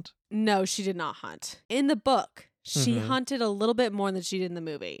really hunt? No, she did not hunt. In the book, she hunted a little bit more than she did in the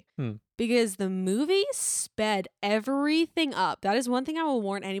movie. Because the movie sped everything up. That is one thing I will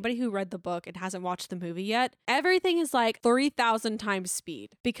warn anybody who read the book and hasn't watched the movie yet. Everything is like 3,000 times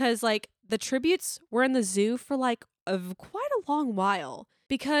speed. Because like the tributes were in the zoo for like quite a long while.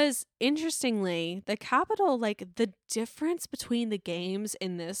 Because interestingly, the Capitol, like the difference between the games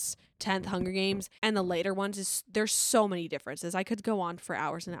in this 10th Hunger Games and the later ones is there's so many differences. I could go on for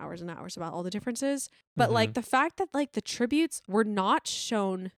hours and hours and hours about all the differences. But like the fact that like the tributes were not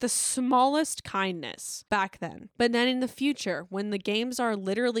shown the smallest kindness back then. But then in the future, when the games are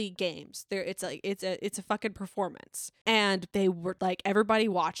literally games, it's a fucking performance. And they were like everybody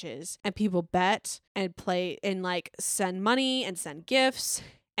watches and people bet and play and like send money and send gifts.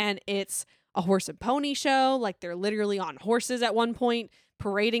 And it's a horse and pony show. Like they're literally on horses at one point,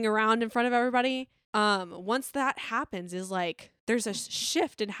 parading around in front of everybody. Once that happens is like there's a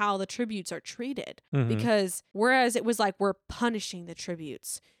shift in how the tributes are treated. Because whereas it was like we're punishing the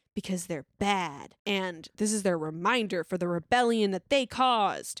tributes because they're bad and this is their reminder for the rebellion that they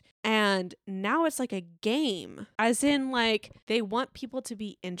caused. And now it's like a game, as in like they want people to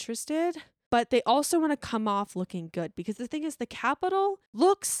be interested, but they also want to come off looking good. Because the thing is, the Capitol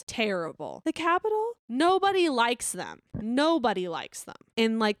looks terrible. The Capitol, nobody likes them. Nobody likes them.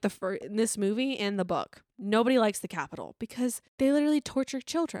 In like in this movie and the book, nobody likes the Capitol because they literally torture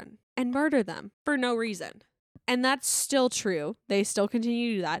children and murder them for no reason. And that's still true. They still continue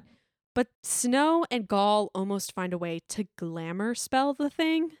to do that. But Snow and Gaul almost find a way to glamour spell the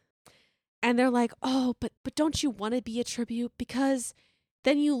thing. And they're like, oh, but don't you want to be a tribute? Because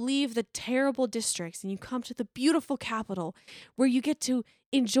then you leave the terrible districts and you come to the beautiful capital where you get to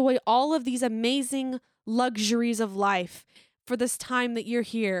enjoy all of these amazing luxuries of life for this time that you're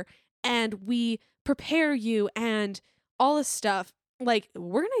here. And we prepare you and all this stuff. Like,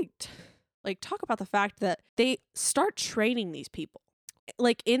 we're going to like talk about the fact that they start training these people.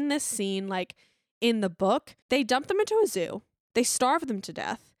 Like in this scene, like in the book, they dump them into a zoo. They starve them to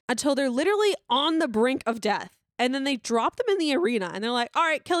death until they're literally on the brink of death. And then they drop them in the arena and they're like, all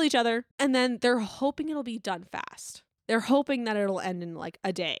right, kill each other. And then they're hoping it'll be done fast. They're hoping that it'll end in like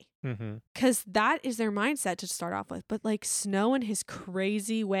a day. Because that is their mindset to start off with. But like Snow in his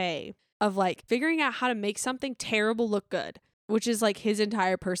crazy way of like figuring out how to make something terrible look good, which is like his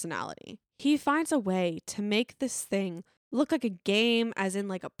entire personality. He finds a way to make this thing look like a game, as in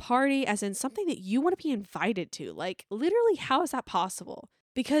like a party, as in something that you want to be invited to. Like literally, how is that possible?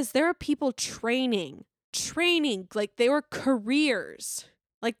 Because there are people training, like they were careers.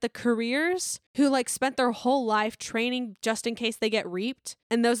 Like the careers who like spent their whole life training just in case they get reaped.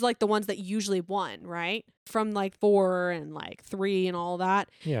 And those are like the ones that usually won, right? From like 4 and like 3 and all that.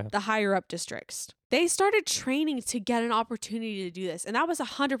 Yeah. The higher up districts. They started training to get an opportunity to do this. And that was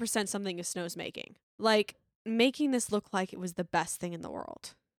 100% something of Snow's making. Like making this look like it was the best thing in the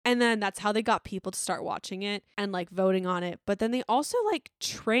world. And then that's how they got people to start watching it and like voting on it. But then they also like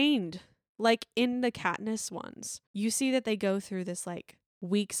trained, like in the Katniss ones. You see that they go through this like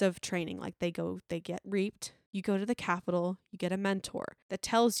weeks of training. Like they get reaped. You go to the Capitol, you get a mentor that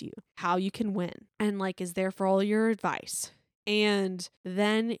tells you how you can win and like is there for all your advice. And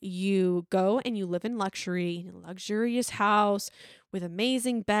then you go and you live in luxury, in a luxurious house with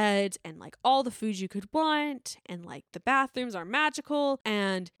amazing beds and like all the food you could want. And like the bathrooms are magical.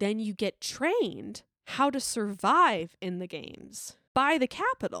 And then you get trained how to survive in the games by the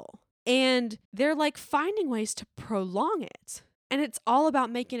Capitol. And they're like finding ways to prolong it. And it's all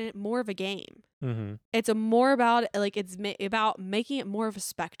about making it more of a game. It's more about like about making it more of a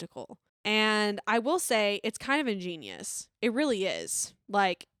spectacle. And I will say it's kind of ingenious. It really is.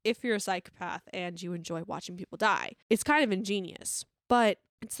 Like if you're a psychopath and you enjoy watching people die, it's kind of ingenious. But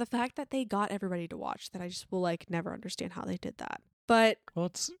it's the fact that they got everybody to watch that I just will like never understand how they did that. But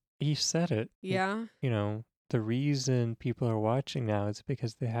well, he said it. Yeah. You know, the reason people are watching now is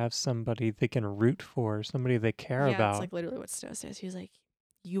because they have somebody they can root for, somebody they care Yeah, about. it's like literally what Snow says. He's like,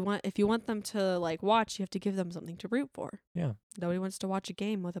 if you want them to like watch, you have to give them something to root for. Yeah. Nobody wants to watch a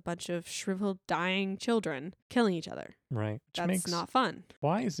game with a bunch of shriveled, dying children killing each other. Right. Which That's makes, not fun.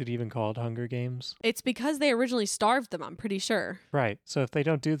 why is it even called Hunger Games? It's because they originally starved them, I'm pretty sure. Right. So if they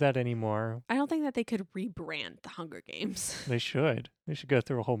don't do that anymore, I don't think that they could rebrand the Hunger Games. they should. They should go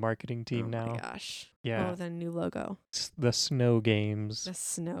through a whole marketing team Oh now. my gosh. Yeah. Oh, with a new logo. The Snow Games. The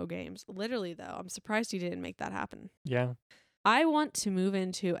Snow Games. Literally, though, I'm surprised you didn't make that happen. Yeah. I want to move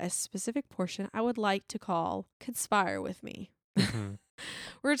into a specific portion I would like to call Conspire With Me. Mhm.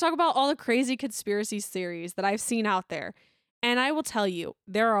 We're going to talk about all the crazy conspiracy theories that I've seen out there. And I will tell you,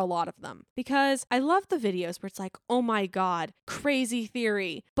 there are a lot of them because I love the videos where it's like, oh my God, crazy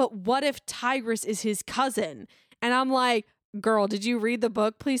theory. But what if Tigress is his cousin? And I'm like, girl, did you read the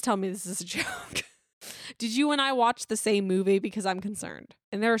book? Please tell me this is a joke. Did you and I watch the same movie? Because I'm concerned.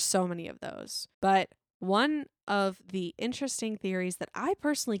 And there are so many of those. But one of the interesting theories that I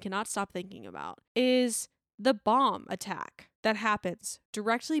personally cannot stop thinking about is the bomb attack that happens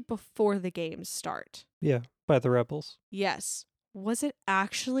directly before the games start. Yeah. By the rebels. Yes. Was it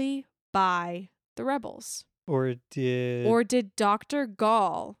actually by the rebels? Or did Dr.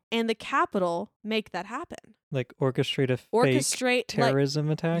 Gall and the Capitol make that happen? like orchestrate a fake Orchestrate terrorism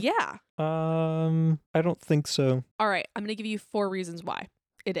attack? Yeah. I don't think so. All right. I'm going to give you 4 reasons why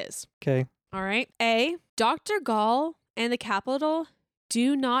it is. Okay. All right. A, Dr. Gall and the Capitol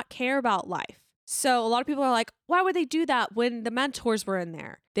do not care about life. So a lot of people are like, why would they do that when the mentors were in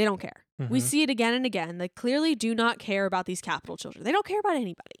there? They don't care. We Mhm. see it again and again. They clearly do not care about these Capitol children. They don't care about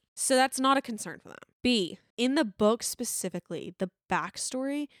anybody. So that's not a concern for them. B, in the book specifically, the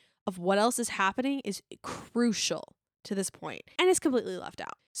backstory of what else is happening is crucial to this point and is completely left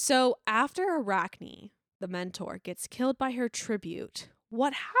out. So after Arachne, the mentor, gets killed by her tribute,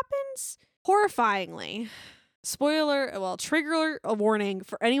 what happens? Horrifyingly, trigger a warning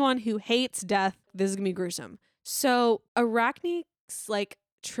for anyone who hates death. This is gonna be gruesome. So Arachne's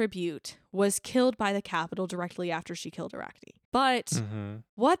tribute was killed by the Capitol directly after she killed Arachne. But Mhm.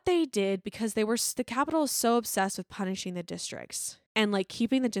 what they did, because the Capitol is so obsessed with punishing the districts and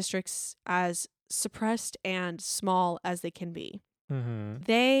keeping the districts as suppressed and small as they can be, Mhm.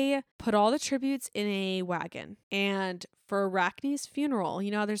 they put all the tributes in a wagon. And for Arachne's funeral,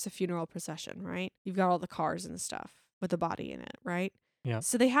 there's a funeral procession, right? You've got all the cars and stuff with the body in it, right? Yeah.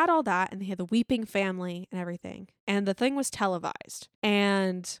 So they had all that and they had the weeping family and everything. And the thing was televised.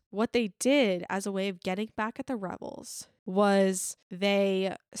 And what they did as a way of getting back at the rebels was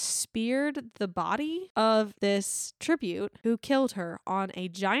they speared the body of this tribute who killed her on a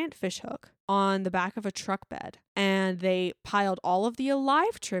giant fishhook on the back of a truck bed. And they piled all of the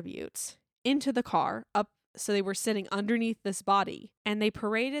alive tributes into the car up. So they were sitting underneath this body and they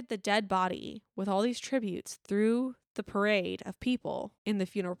paraded the dead body with all these tributes through the parade of people in the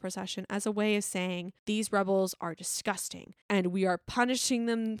funeral procession as a way of saying these rebels are disgusting and we are punishing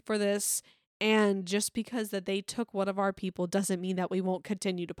them for this. And just because that they took one of our people doesn't mean that we won't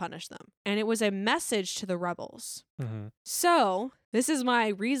continue to punish them. And it was a message to the rebels. Mhm. So this is my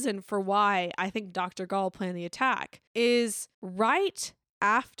reason for why I think Dr. Gall planned the attack is right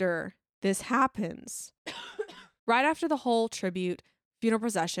after this happens, right after the whole tribute, funeral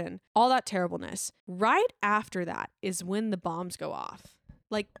procession, all that terribleness, right after that is when the bombs go off.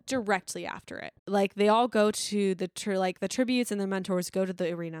 Directly after it. They all go to the tributes and the mentors go to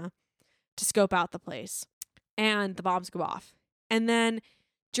the arena to scope out the place. And the bombs go off. And then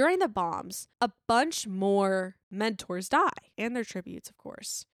during the bombs, a bunch more mentors die. And their tributes, of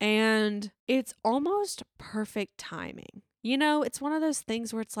course. And it's almost perfect timing. It's one of those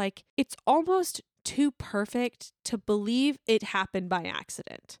things where it's almost too perfect to believe it happened by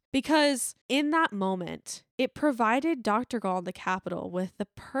accident. Because in that moment, it provided Dr. Gall and the Capitol with the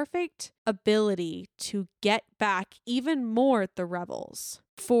perfect ability to get back even more at the rebels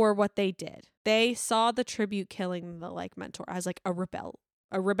for what they did. They saw the tribute killing the mentor as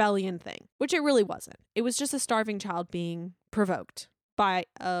a rebellion thing, which it really wasn't. It was just a starving child being provoked by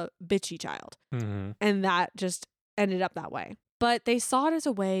a bitchy child. Mhm. And that just ended up that way. But they saw it as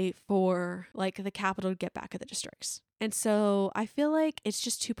a way for the Capitol to get back at the districts. And so I feel like it's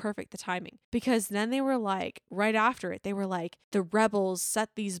just too perfect, the timing. Because then they were right after it, they were the rebels set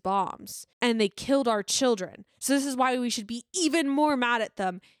these bombs and they killed our children. So this is why we should be even more mad at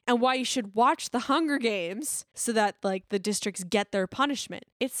them and why you should watch the Hunger Games so that the districts get their punishment.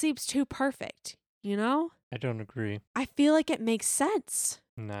 It seems too perfect, I don't agree. I feel like it makes sense.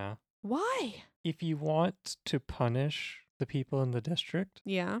 Nah. Why? If you want to punish the people in the district,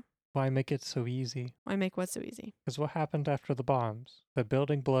 Yeah. Why make it so easy? Why make what so easy? Because what happened after the bombs? The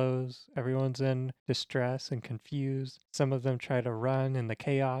building blows, everyone's in distress and confused. Some of them try to run in the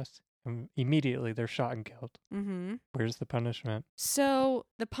chaos, and immediately they're shot and killed. Mm-hmm. Where's the punishment? So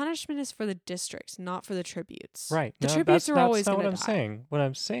the punishment is for the districts, not for the tributes. Right. The No, tributes are always that's not going what to I'm die. saying. What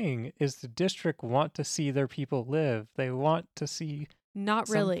I'm saying is the district want to see their people live. They want to see Not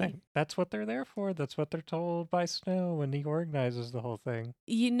really. something. That's what they're there for. That's what they're told by Snow when he organizes the whole thing.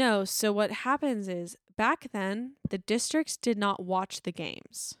 So what happens is back then, the districts did not watch the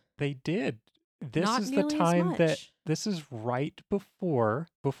games. They did. This Not is the nearly as time that much. this is right before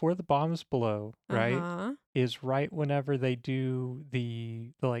the bombs blow, right? Uh-huh. Is right whenever they do the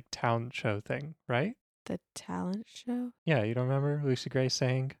like town show thing, right? The talent show? Yeah, you don't remember Lucy Gray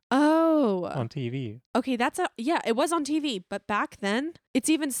sang Oh. on TV? Okay, it was on TV, but back then, it's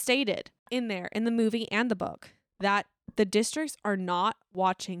even stated in there, in the movie and the book, that the districts are not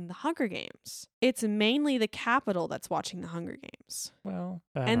watching the Hunger Games. It's mainly the Capitol that's watching the Hunger Games. Well,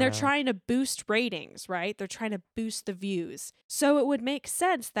 And they're trying to boost ratings, right? They're trying to boost the views. So it would make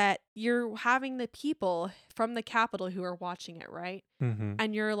sense that you're having the people from the Capitol who are watching it, right? Mm-hmm.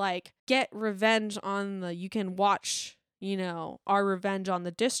 And you're like, get revenge you can watch, our revenge on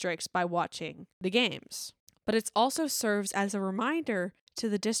the districts by watching the games. But it also serves as a reminder to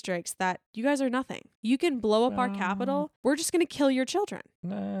the districts that you guys are nothing. You can blow up our Capitol. We're just going to kill your children.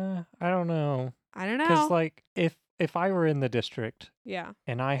 Nah, I don't know. I don't know. Because like if I were in the district Yeah.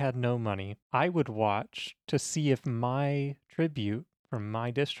 and I had no money, I would watch to see if my tribute from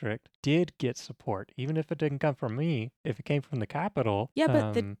my district did get support, even if it didn't come from me. If it came from the Capitol. Yeah,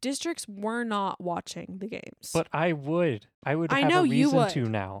 but the districts were not watching the games. But I would I have know a you reason would. to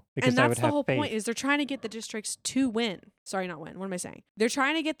now because And I that's would the have whole faith. point is they're trying to get the districts to win. Sorry, not win. What am I saying? They're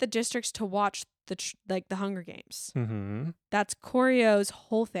trying to get the districts to watch the Hunger Games. Mm-hmm. That's Corio's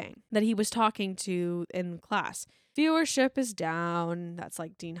whole thing that he was talking to in class. Viewership is down. That's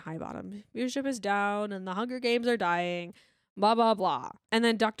like Dean Highbottom. Viewership is down and the Hunger Games are dying. Blah, blah, blah. And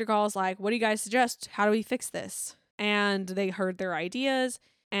then Dr. Gall's like, what do you guys suggest? How do we fix this? And they heard their ideas.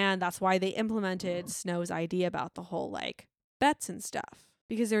 And that's why they implemented Snow's idea about the whole like bets and stuff.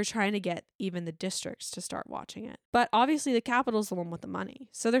 Because they were trying to get even the districts to start watching it. But obviously the Capitol's the one with the money.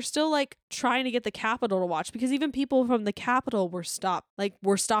 So they're still like trying to get the Capitol to watch because even people from the Capitol were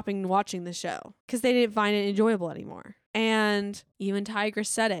stopping watching the show because they didn't find it enjoyable anymore. And even Tigress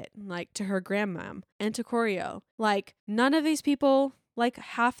said it, like to her grandmom and to Corio. Like none of these people, like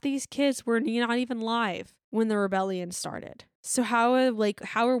half these kids were not even live when the rebellion started. So how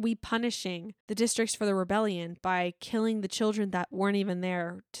are we punishing the districts for the rebellion by killing the children that weren't even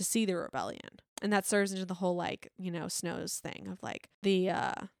there to see the rebellion? And that serves into the whole Snow's thing of like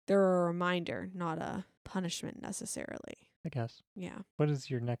they're a reminder, not a punishment necessarily. I guess. Yeah. What is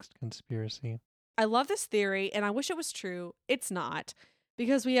your next conspiracy? I love this theory and I wish it was true. It's not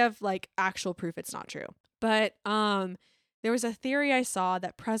because we have like actual proof it's not true. But there was a theory I saw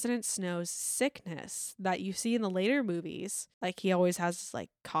that President Snow's sickness that you see in the later movies, like he always has this, like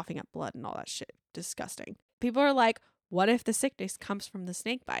coughing up blood and all that shit. Disgusting. People are like, what if the sickness comes from the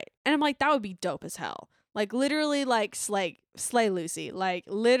snake bite? And I'm like, that would be dope as hell. Like literally like slay Lucy. Like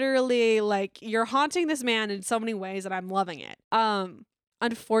literally like you're haunting this man in so many ways and I'm loving it.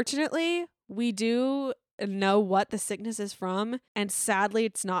 Unfortunately, we do know what the sickness is from and sadly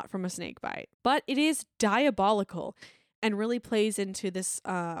it's not from a snake bite. But it is diabolical. And really plays into this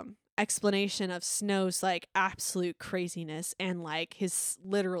explanation of Snow's like absolute craziness and like his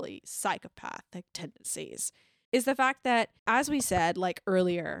literally psychopathic tendencies is the fact that, as we said like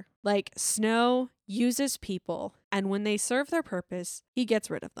earlier, like Snow uses people and when they serve their purpose, he gets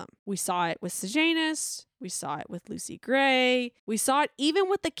rid of them. We saw it with Sejanus. We saw it with Lucy Gray. We saw it even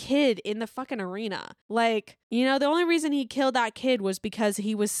with the kid in the fucking arena. Like, the only reason he killed that kid was because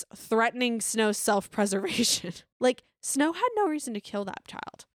he was threatening Snow's self-preservation. Like, Snow had no reason to kill that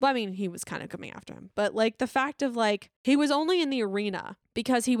child. Well, I mean, he was kind of coming after him. But like the fact of like, he was only in the arena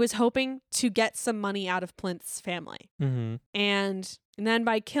because he was hoping to get some money out of Plint's family. Mm-hmm. And then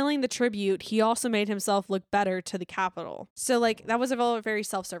by killing the tribute, he also made himself look better to the Capitol. So like that was a very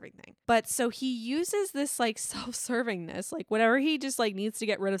self-serving thing. But so he uses this like self-servingness, like whenever he just like needs to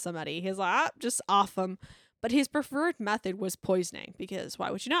get rid of somebody, he's like, just off them. But his preferred method was poisoning because why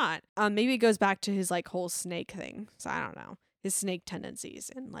would you not? Maybe it goes back to his like whole snake thing. So I don't know. His snake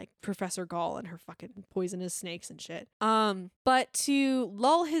tendencies and like Professor Gall and her fucking poisonous snakes and shit. But to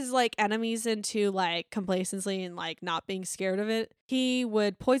lull his like enemies into like complacency and like not being scared of it, he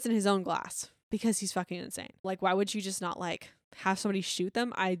would poison his own glass because he's fucking insane. Like, why would you just not like have somebody shoot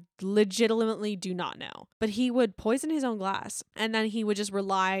them, I legitimately do not know. But he would poison his own glass, and then he would just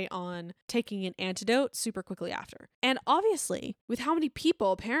rely on taking an antidote super quickly after. And obviously, with how many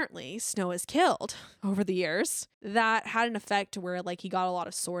people apparently Snow has killed over the years, that had an effect to where like he got a lot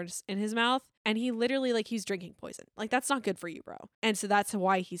of swords in his mouth, and he literally like he's drinking poison. Like that's not good for you, bro. And so that's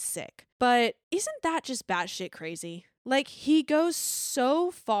why he's sick. But isn't that just batshit crazy? Like he goes so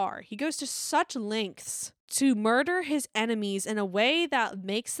far, he goes to such lengths to murder his enemies in a way that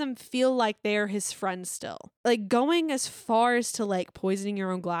makes them feel like they're his friends still. Like going as far as to like poisoning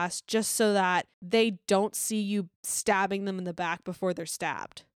your own glass just so that they don't see you stabbing them in the back before they're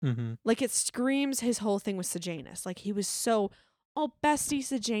stabbed. Mm-hmm. Like it screams his whole thing with Sejanus. Like he was so, oh, bestie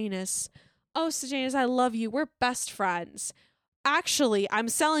Sejanus. Oh, Sejanus, I love you. We're best friends. Actually, I'm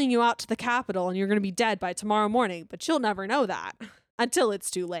selling you out to the Capitol and you're going to be dead by tomorrow morning, but you'll never know that until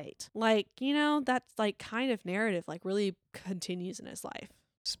it's too late. Like, you know, that's like kind of narrative like really continues in his life.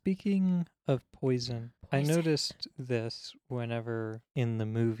 Speaking of poison, I Poison. noticed this whenever in the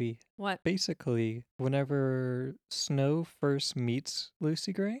movie. What? Basically, whenever Snow first meets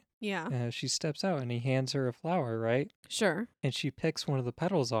Lucy Gray, Yeah, she steps out and he hands her a flower, right? sure. And she picks one of the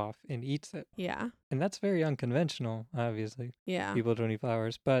petals off and eats it. Yeah, And that's very unconventional, obviously. yeah. People don't eat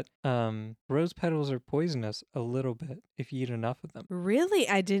flowers. But rose petals are poisonous a little bit if you eat enough of them. Really?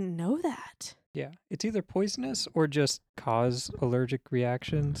 I didn't know that. Yeah. It's either poisonous or just cause allergic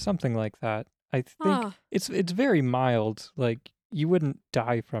reaction, something like that. I think Huh. it's very mild. Like, you wouldn't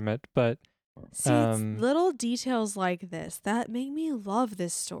die from it, but See, it's little details like this that make me love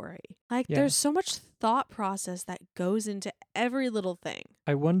this story. Like, Yeah. there's so much thought process that goes into every little thing.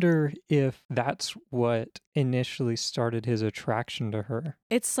 I wonder if that's what initially started his attraction to her.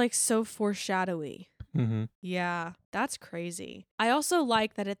 It's like so foreshadowy. Mm-hmm. Yeah, that's crazy. I also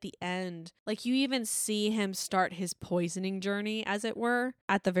like that at the end, like you even see him start his poisoning journey, as it were,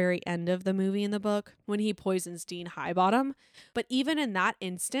 at the very end of the movie in the book when he poisons Dean Highbottom. But even in that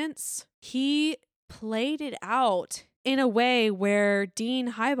instance, he played it out in a way where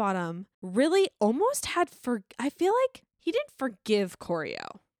Dean Highbottom really almost I feel like he didn't forgive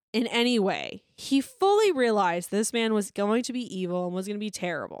Corio in any way. He fully realized this man was going to be evil and was going to be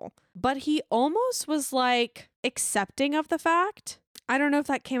terrible. But he almost was like accepting of the fact. I don't know if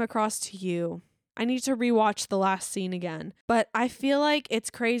that came across to you. I need to rewatch the last scene again. But I feel like it's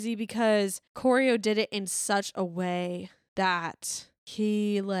crazy because Corio did it in such a way that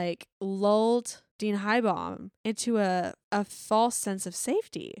he like lulled Dean Highbottom into a false sense of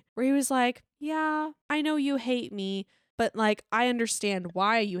safety where he was like, yeah, I know you hate me, but like, I understand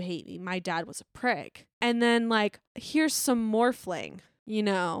why you hate me. My dad was a prick. And then like, here's some morphling, you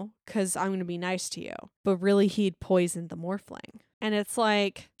know, because I'm going to be nice to you. But really, he'd poisoned the morphling. And it's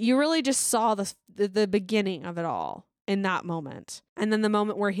like, you really just saw the beginning of it all in that moment. And then the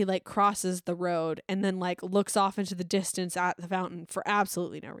moment where he like crosses the road and then like looks off into the distance at the fountain for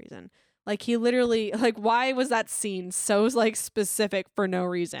absolutely no reason. Like he literally, like, why was that scene so like specific for no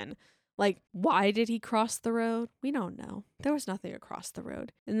reason? Like, why did he cross the road? We don't know. There was nothing across the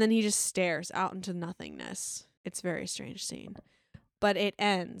road. And then he just stares out into nothingness. It's a very strange scene. But it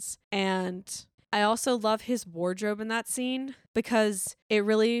ends. And I also love his wardrobe in that scene because it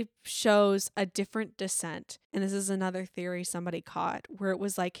really shows a different descent. And this is another theory somebody caught where it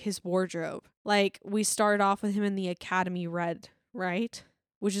was like his wardrobe. Like, we started off with him in the Academy red, right?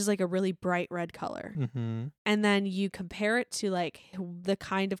 Which is like a really bright red color. Mm-hmm. And then you compare it to like the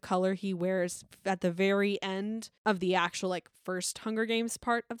kind of color he wears at the very end of the actual like first Hunger Games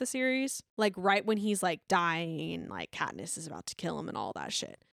part of the series. Like right when he's like dying and like Katniss is about to kill him and all that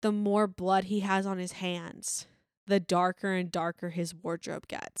shit. The more blood he has on his hands, the darker and darker his wardrobe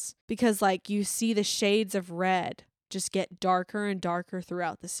gets. Because like you see the shades of red just get darker and darker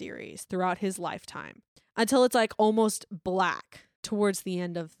throughout the series, throughout his lifetime. Until it's like almost black towards the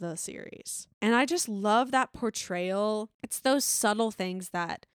end of the series. And I just love that portrayal. It's those subtle things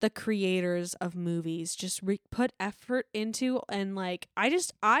that the creators of movies just put effort into. And like,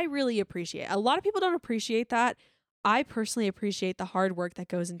 I really appreciate it. A lot of people don't appreciate that. I personally appreciate the hard work that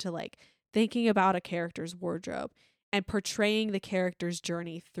goes into like thinking about a character's wardrobe and portraying the character's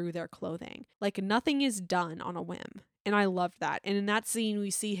journey through their clothing. Like nothing is done on a whim. And I love that. And in that scene, we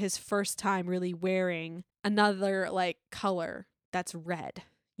see his first time really wearing another like color that's red,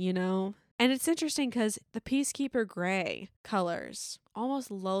 you know? And it's interesting because the Peacekeeper gray colors almost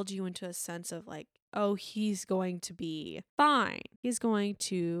lulled you into a sense of like, oh, he's going to be fine. He's going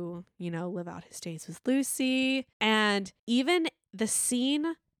to, you know, live out his days with Lucy. And even the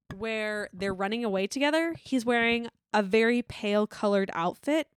scene where they're running away together, he's wearing a very pale colored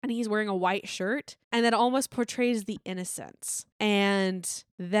outfit and he's wearing a white shirt, and that almost portrays the innocence. And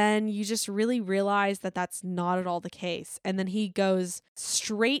then you just really realize that that's not at all the case. And then he goes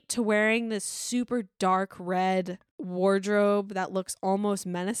straight to wearing this super dark red wardrobe that looks almost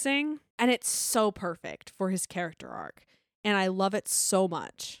menacing. And it's so perfect for his character arc. And I love it so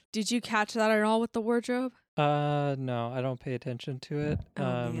much. Did you catch that at all with the wardrobe? No, I don't pay attention to it.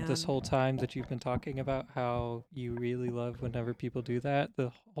 This Man. whole time that you've been talking about how you really love whenever people do that,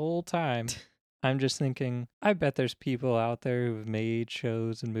 the whole time I'm just thinking, I bet there's people out there who've made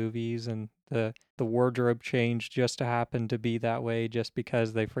shows and movies and the wardrobe change just to happen to be that way just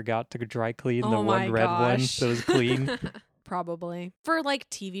because they forgot to dry clean the Oh my one red one gosh. so it was clean. Probably. For like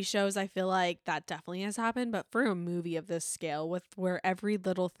TV shows, I feel like that definitely has happened. But for a movie of this scale, with where every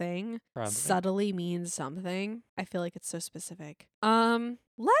little thing Probably. subtly means something, I feel like it's so specific.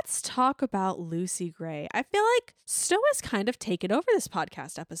 Let's talk about Lucy Gray. I feel like Snow has kind of taken over this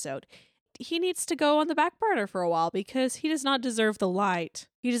podcast episode. He needs to go on the back burner for a while because he does not deserve the light.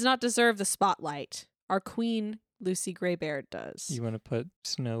 He does not deserve the spotlight. Our queen, Lucy Gray Baird, does. You want to put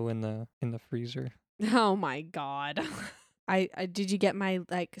Snow in the freezer? Oh my God. I did you get my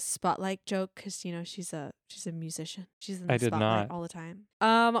like spotlight joke? Because you know she's a musician. She's in the I did spotlight not. all the time.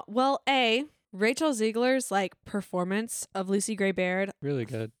 Well, Rachel Ziegler's like performance of Lucy Gray Baird, Really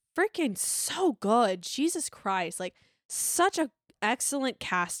good. freaking so good. Jesus Christ, like such a excellent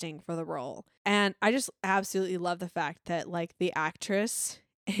casting for the role, and I just absolutely love the fact that like the actress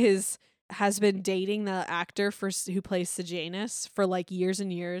has been dating the actor who plays Sejanus for like years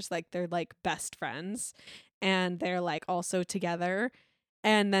and years. Like they're like best friends. And they're like also together,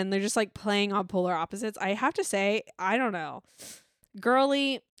 and then they're just like playing on polar opposites. I have to say, I don't know.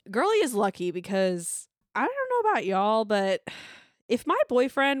 Girly is lucky because I don't know about y'all, but if my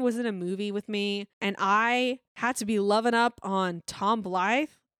boyfriend was in a movie with me and I had to be loving up on Tom Blythe,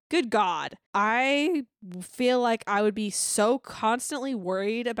 good God, I feel like I would be so constantly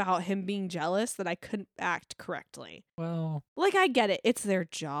worried about him being jealous that I couldn't act correctly. Well, Like, I get it. It's their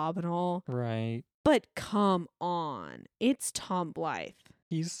job and all. right. But come on, it's Tom Blythe.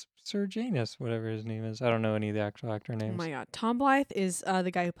 He's Sir Janus, whatever his name is. I don't know any of the actual actor names. Oh my God. Tom Blythe is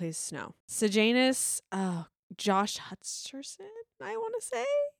the guy who plays Snow. Sejanus, Josh Hutcherson, I want to say.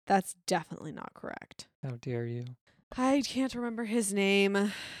 That's definitely not correct. How dare you? I can't remember his name.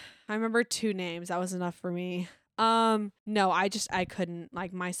 I remember 2 names. That was enough for me. No, I couldn't,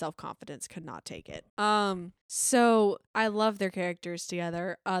 like, my self-confidence could not take it. So I love their characters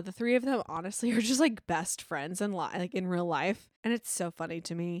together. The 3 of them honestly are just like best friends like in real life. And it's so funny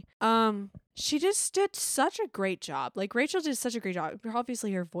to me. She just did such a great job. Like Rachel did such a great job.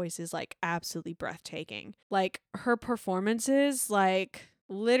 Obviously her voice is like absolutely breathtaking. Like her performances, like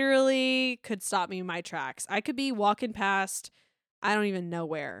literally could stop me in my tracks. I could be walking past I don't even know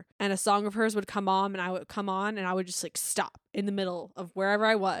where. And a song of hers would come on and I would just like stop in the middle of wherever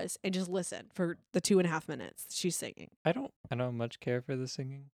I was and just listen for the 2.5 minutes she's singing. I don't much care for the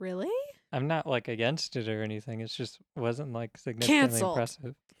singing. Really? I'm not like against it or anything. It's just wasn't like significantly Canceled.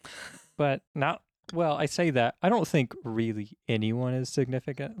 impressive. But well, I say that. I don't think really anyone is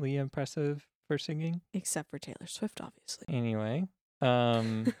significantly impressive for singing. Except for Taylor Swift, obviously. Anyway,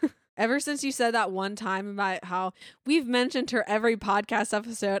 Ever since you said that one time about how we've mentioned her every podcast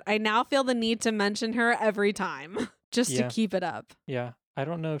episode, I now feel the need to mention her every time just to Yeah. keep it up. yeah. I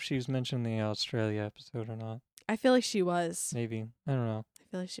don't know if she was mentioned in the Australia episode or not. I feel like she was. Maybe. I don't know. I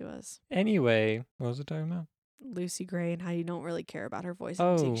feel like she was. Anyway, what was I talking about? Lucy Gray and how you don't really care about her voice and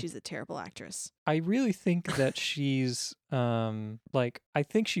Oh. think she's a terrible actress. I really think that she's I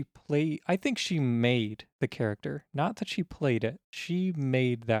think she made the character. Not that she played it. She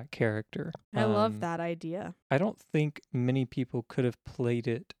made that character. I love that idea. I don't think many people could have played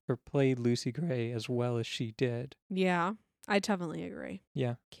it or played Lucy Gray as well as she did. Yeah, I definitely agree.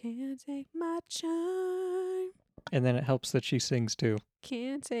 Yeah. Can't take my charm. And then it helps that she sings too.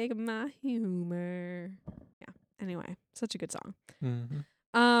 Can't take my humor. Yeah. Anyway, such a good song. Mm-hmm.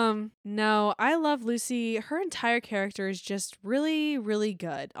 No, I love Lucy. Her entire character is just really, really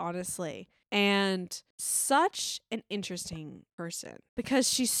good, honestly. And such an interesting person because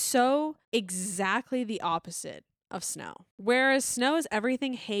she's so exactly the opposite of Snow. Whereas Snow is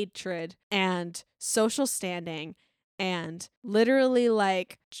everything hatred and social standing and literally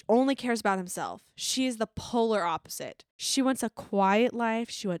like only cares about himself. She is the polar opposite. She wants a quiet life.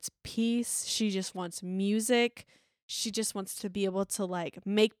 She wants peace. She just wants music. She just wants to be able to like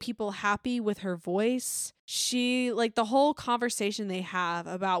make people happy with her voice. She like the whole conversation they have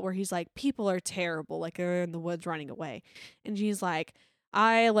about where he's like, people are terrible, like they're in the woods running away. And she's like,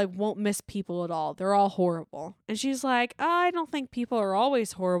 I like won't miss people at all. They're all horrible. And she's like, I don't think people are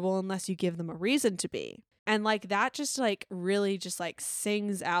always horrible unless you give them a reason to be. And like that just like really just like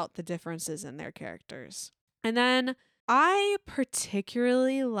sings out the differences in their characters. And then I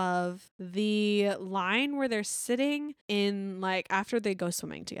particularly love the line where they're sitting in like after they go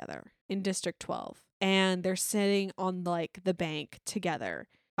swimming together in District 12 and they're sitting on like the bank together.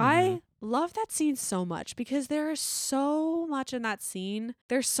 I love that scene so much because there is so much in that scene.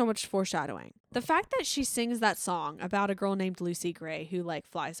 There's so much foreshadowing. The fact that she sings that song about a girl named Lucy Gray who like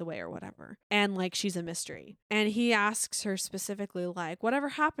flies away or whatever, and like she's a mystery. And he asks her specifically like, whatever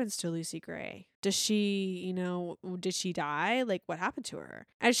happens to Lucy Gray? Does she, you know, did she die? Like what happened to her?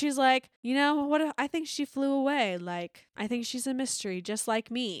 And she's like, you know, what? I think she flew away. Like, I think she's a mystery just like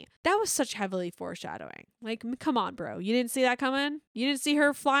me. That was such heavily foreshadowing. Like, come on, bro. You didn't see that coming? You didn't see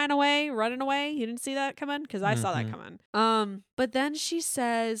her flying away, running away? You didn't see that coming? Because I saw that coming. But then she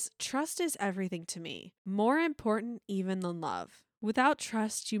says, trust is everything to me, more important even than love. Without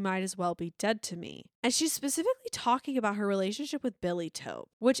trust, you might as well be dead to me. And she's specifically talking about her relationship with Billy Tope,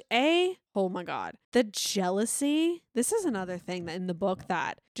 which oh my God, the jealousy. This is another thing that in the book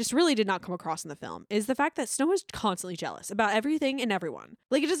that just really did not come across in the film is the fact that Snow is constantly jealous about everything and everyone.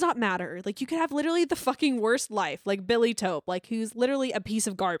 Like it does not matter. Like you could have literally the fucking worst life, like Billy Tope, like who's literally a piece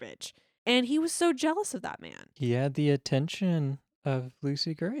of garbage. And he was so jealous of that man. He had the attention of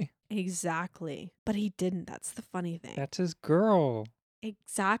Lucy Gray. Exactly. But he didn't. That's the funny thing. That's his girl.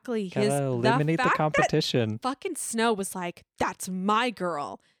 Exactly. Gotta eliminate the competition. Fucking Snow was like, that's my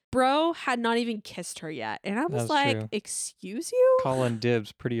girl. Bro had not even kissed her yet. And I was That's like, true. excuse you? Calling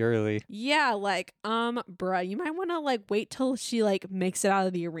dibs pretty early. Yeah, like, bruh, you might want to like wait till she like makes it out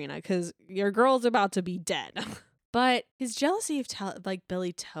of the arena because your girl's about to be dead. But his jealousy of like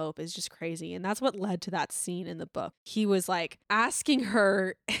Billy Tope is just crazy. And that's what led to that scene in the book. He was like asking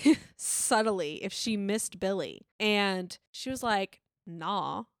her subtly if she missed Billy. And she was like,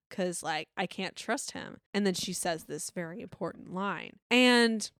 nah, because like I can't trust him. And then she says this very important line.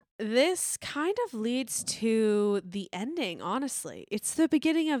 And this kind of leads to the ending, honestly. It's the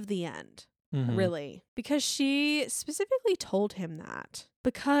beginning of the end. Really, because she specifically told him that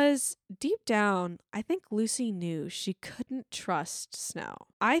because deep down, I think Lucy knew she couldn't trust Snow.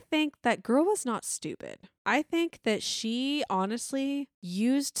 I think that girl was not stupid. I think that she honestly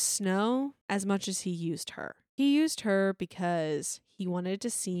used Snow as much as he used her. He used her because he wanted to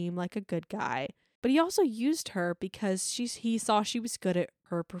seem like a good guy, but he also used her because he saw she was good at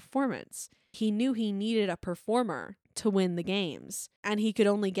her performance. He knew he needed a performer to win the games, and he could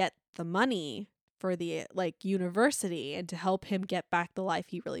only get the money for the like university and to help him get back the life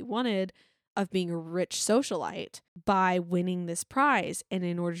he really wanted of being a rich socialite by winning this prize. And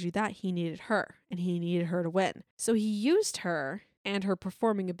in order to do that, he needed her, and he needed her to win. So he used her and her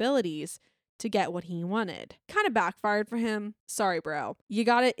performing abilities to get what he wanted. Kind of backfired for him. Sorry, bro. You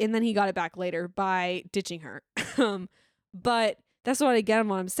got it. And then he got it back later by ditching her. But that's what I get on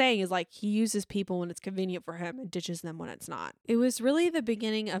what I'm saying is like he uses people when it's convenient for him and ditches them when it's not. It was really the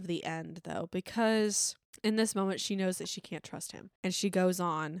beginning of the end though, because in this moment she knows that she can't trust him. And she goes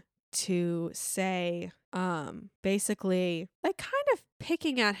on to say, basically like kind of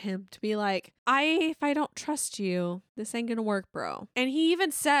picking at him to be like, if I don't trust you, this ain't gonna work, bro. And he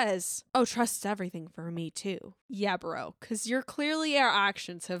even says, oh, trust's everything for me too. Yeah, bro. Cause you're clearly our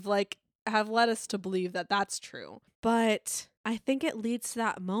actions have led us to believe that that's true. But I think it leads to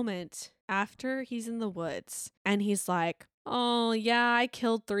that moment after he's in the woods and he's like, oh yeah, I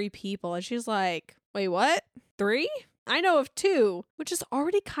killed 3 people. And she's like, wait, what? 3? I know of 2, which is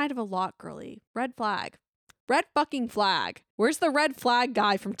already kind of a lot, girly. Red flag. Red fucking flag. Where's the red flag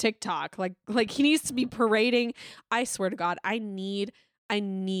guy from TikTok? Like he needs to be parading. I swear to God, I need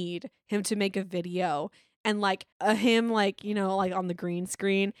him to make a video and like him like, you know, like on the green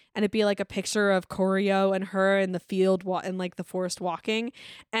screen, and it'd be like a picture of Coreo and her in the field and like the forest walking,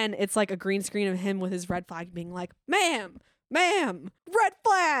 and it's like a green screen of him with his red flag being like, ma'am, red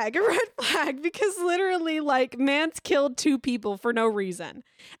flag, because literally like man's killed 2 people for no reason,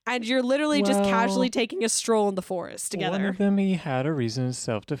 and you're literally just casually taking a stroll in the forest together. One of them, he had a reason of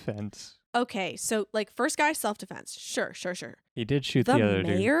self-defense. Okay, so like first guy, self-defense. Sure. He did shoot the other dude.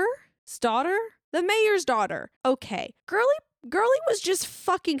 The mayor's daughter. Okay. Girly was just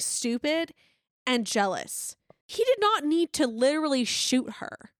fucking stupid and jealous. He did not need to literally shoot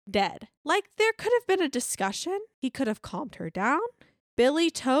her dead. Like, there could have been a discussion. He could have calmed her down. Billy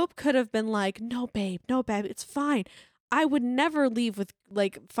Tope could have been like, no, babe, it's fine. I would never leave with,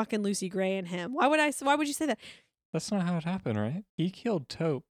 like, fucking Lucy Gray and him. Why would you say that? That's not how it happened, right? He killed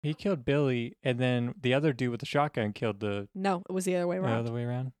Tope. He killed Billy, and then the other dude with the shotgun killed the No, it was the other way around. other way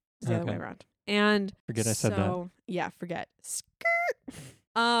around. It was the other way Okay. around. And Forget I said that. Yeah, forget.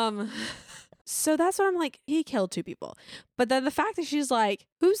 Skirt. So that's what I'm like, he killed 2 people. But then the fact that she's like,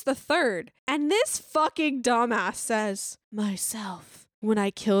 who's the third? And this fucking dumbass says, myself, when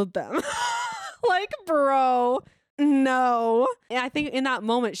I killed them. Like, bro, no. And I think in that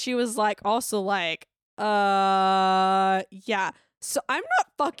moment she was like, also like, yeah. So I'm not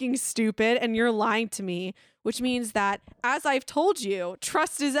fucking stupid and you're lying to me, which means that, as I've told you,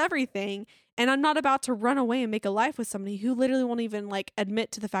 trust is everything. And I'm not about to run away and make a life with somebody who literally won't even like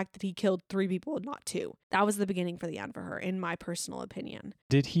admit to the fact that he killed 3 people and not 2. That was the beginning for the end for her, in my personal opinion.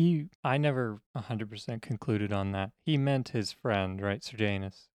 Did he? I never 100% concluded on that. He meant his friend, right?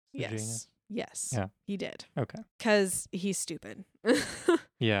 Sejanus. Yes. Yes. Yeah. He did. Okay. Because he's stupid.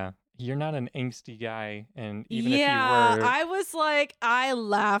 Yeah. You're not an angsty guy, and even yeah, if you were, I was like, I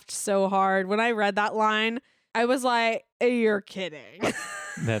laughed so hard when I read that line. I was like, you're kidding.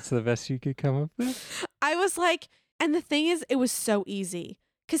 that's the best you could come up with. I was like, and the thing is, it was so easy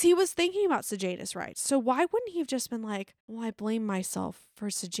because he was thinking about Sejanus, right? So why wouldn't he have just been like, well, I blame myself for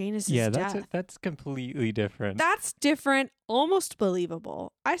Sejanus' Yeah, death? that's completely different. That's different, almost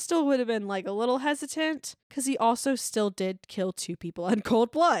believable. I still would have been like a little hesitant because he also still did kill 2 people in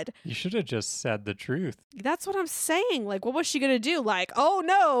cold blood. You should have just said the truth. That's what I'm saying. Like, what was she going to do? Like, oh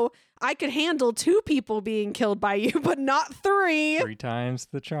no, I could handle 2 people being killed by you, but not 3. 3 times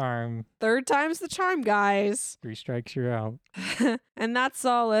the charm. 3rd time's the charm, guys. 3 strikes, you're out. And that's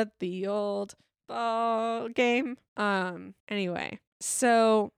all at the old ball game. Anyway.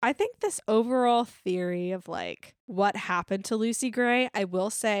 So I think this overall theory of like what happened to Lucy Gray, I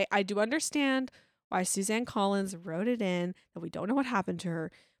will say I do understand why Suzanne Collins wrote it in that we don't know what happened to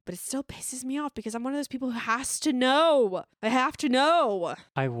her, but it still pisses me off because I'm one of those people who has to know. I have to know.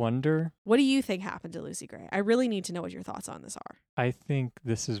 I wonder. What do you think happened to Lucy Gray? I really need to know what your thoughts on this are. I think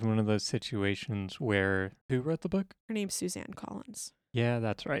this is one of those situations where who wrote the book? Her name's Suzanne Collins. Yeah,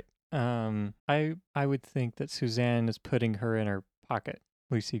 that's right. I would think that Suzanne is putting her in her pocket,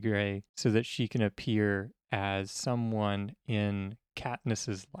 Lucy Gray, so that she can appear as someone in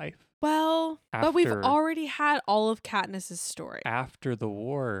Katniss's life. Well, but we've After- already had all of Katniss's story. After the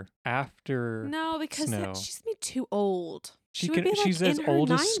war, after No, because Snow. she's gonna be too old. She would could, be, like, she's in as her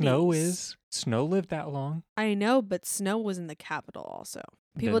old as Snow 90s. is. Snow lived that long. I know, but Snow was in the capital also.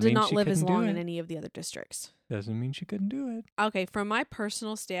 People Doesn't did mean not she live as couldn't do long in it. any of the other districts. Doesn't mean she couldn't do it. Okay, from my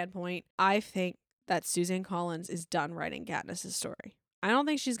personal standpoint, I think that Suzanne Collins is done writing Katniss's story. I don't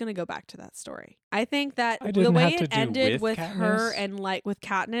think she's going to go back to that story. I think that I the didn't way have to it do ended with with her Katniss. and like with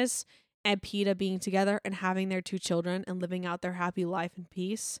Katniss and Peeta being together and having their 2 children and living out their happy life in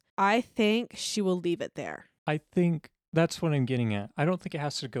peace, I think she will leave it there. I think that's what I'm getting at. I don't think it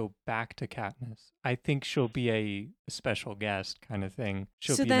has to go back to Katniss. I think she'll be a special guest kind of thing.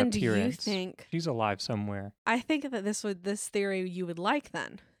 She'll So be then an do you appearance. think She's alive somewhere. I think that this theory you would like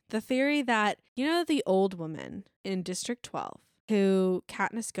then. The theory that, you know, the old woman in District 12 who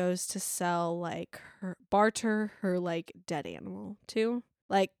Katniss goes to sell like barter her like dead animal to.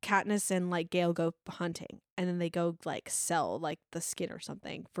 Like Katniss and like Gale go hunting and then they go like sell like the skin or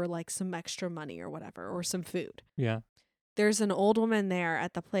something for like some extra money or whatever or some food. Yeah. There's an old woman there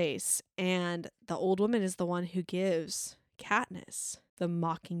at the place and the old woman is the one who gives Katniss the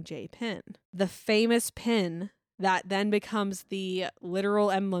Mockingjay pin. The famous pin that then becomes the literal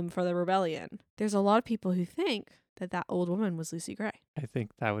emblem for the rebellion. There's a lot of people who think that old woman was Lucy Gray. I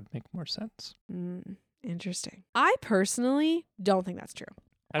think that would make more sense. Interesting. I personally don't think that's true.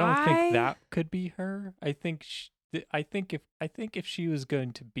 I don't think that could be her. I think if she was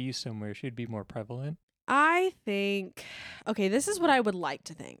going to be somewhere, she'd be more prevalent. I think, okay, this is what I would like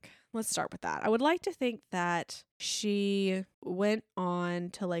to think. Let's start with that. I would like to think that she went on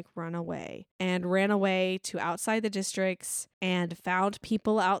to like run away and ran away to outside the districts and found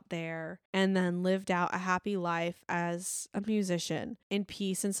people out there and then lived out a happy life as a musician in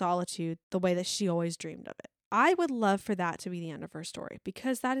peace and solitude the way that she always dreamed of it. I would love for that to be the end of her story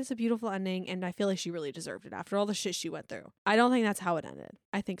because that is a beautiful ending and I feel like she really deserved it after all the shit she went through. I don't think that's how it ended.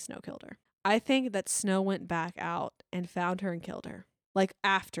 I think Snow killed her. I think that Snow went back out and found her and killed her. Like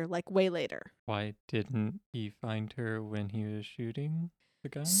after, like way later. Why didn't he find her when he was shooting the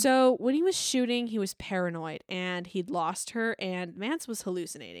gun? So when he was shooting, he was paranoid and he'd lost her and Mance was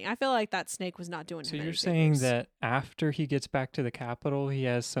hallucinating. I feel like that snake was not doing So him you're any saying favors. that after he gets back to the capital, he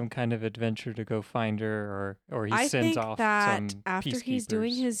has some kind of adventure to go find her, or he I sends think off that some after he's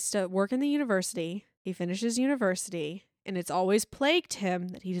doing peacekeepers? his work in the university, he finishes university And it's always plagued him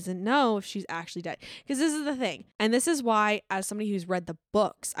that he doesn't know if she's actually dead. Because this is the thing. And this is why, as somebody who's read the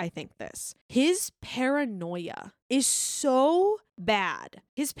books, I think this. His paranoia is so bad.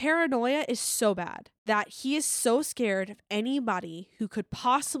 His paranoia is so bad that he is so scared of anybody who could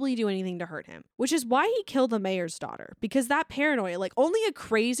possibly do anything to hurt him, which is why he killed the mayor's daughter. Because that paranoia, like only a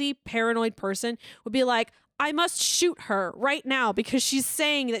crazy paranoid person would be like, I must shoot her right now because she's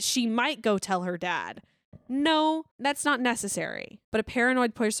saying that she might go tell her dad. No, that's not necessary. But a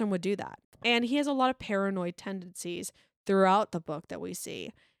paranoid person would do that. And he has a lot of paranoid tendencies throughout the book that we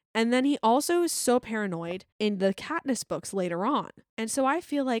see. And then he also is so paranoid in the Katniss books later on. And so I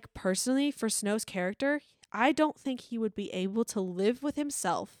feel like personally for Snow's character, I don't think he would be able to live with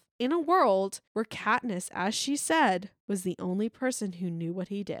himself in a world where Katniss, as she said, was the only person who knew what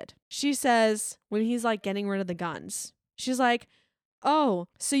he did. She says, when he's like getting rid of the guns, she's like, oh,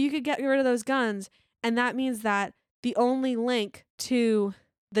 so you could get rid of those guns. And that means that the only link to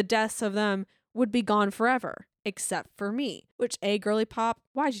the deaths of them would be gone forever, except for me. Which, girly pop,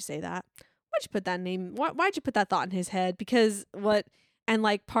 why'd you say that? Why'd you put that name? Why'd you put that thought in his head? Because what? And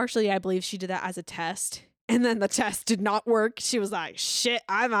like partially, I believe she did that as a test. And then the test did not work. She was like, shit,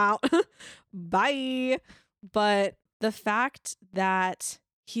 I'm out. Bye. But the fact that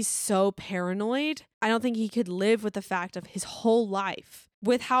he's so paranoid, I don't think he could live with the fact of his whole life.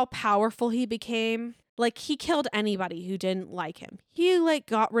 With how powerful he became, like he killed anybody who didn't like him. He like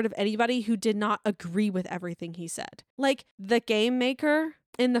got rid of anybody who did not agree with everything he said. Like the game maker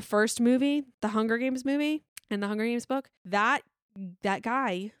in the first movie, the Hunger Games movie, in the Hunger Games book, that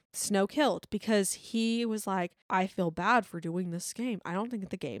guy Snow killed because he was like, I feel bad for doing this game. I don't think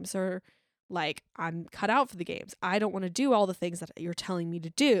the games are like, I'm cut out for the games. I don't want to do all the things that you're telling me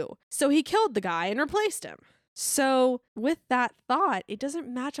to do. So he killed the guy and replaced him. So with that thought, it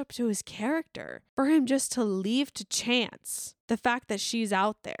doesn't match up to his character for him just to leave to chance the fact that she's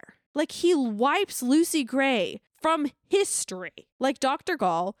out there. Like he wipes Lucy Gray from history. Like Dr.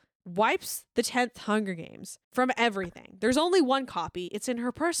 Gall wipes the 10th Hunger Games from everything. There's only one copy. It's in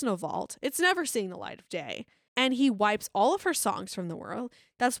her personal vault. It's never seeing the light of day. And he wipes all of her songs from the world.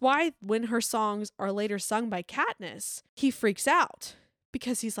 That's why when her songs are later sung by Katniss, he freaks out.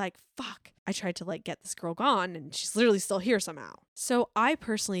 Because he's like, fuck, I tried to like get this girl gone and she's literally still here somehow. So I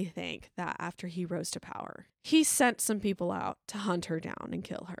personally think that after he rose to power, he sent some people out to hunt her down and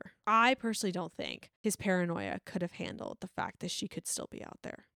kill her. I personally don't think his paranoia could have handled the fact that she could still be out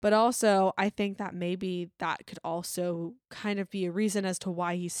there. But also, I think that maybe that could also kind of be a reason as to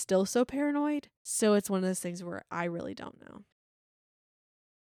why he's still so paranoid. So it's one of those things where I really don't know.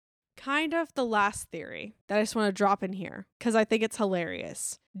 Kind of the last theory that I just want to drop in here because I think it's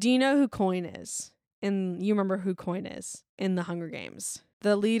hilarious. Do you know who Coin is? And you remember who Coin is in the Hunger Games?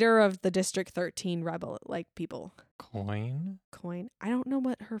 The leader of the District 13 rebel people. Coin? Coin. I don't know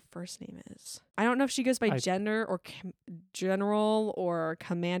what her first name is. I don't know if she goes by gender or general or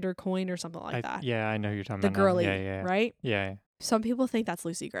Commander Coin or something like that. Yeah, I know who you're talking the about. Girly, yeah. right? Yeah. Some people think that's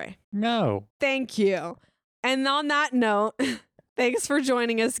Lucy Gray. No. Thank you. And on that note, thanks for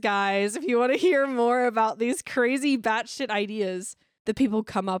joining us, guys. If you want to hear more about these crazy batshit ideas that people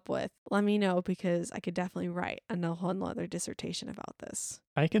come up with, let me know because I could definitely write a whole other dissertation about this.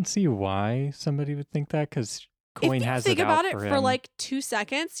 I can see why somebody would think that because Coin has it out for him. If you think about it for like 2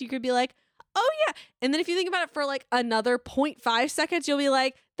 seconds, you could be like, oh yeah. And then if you think about it for like another 0.5 seconds, you'll be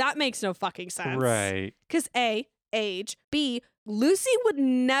like, that makes no fucking sense. Right. Because A, age, B, Lucy would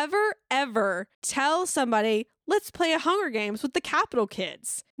never ever tell somebody, let's play a Hunger Games with the Capital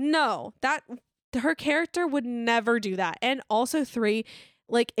Kids. No, that her character would never do that. And also 3,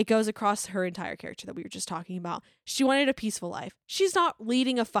 like it goes across her entire character that we were just talking about. She wanted a peaceful life. She's not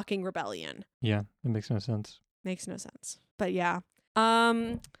leading a fucking rebellion. Yeah, it makes no sense. Makes no sense. But yeah.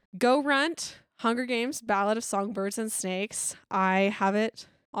 Go rent Hunger Games, Ballad of Songbirds and Snakes. I have it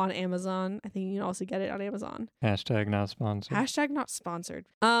on Amazon. I think you can also get it on Amazon. Hashtag not sponsored. Hashtag not sponsored.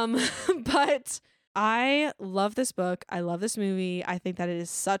 But I love this book. I love this movie. I think that it is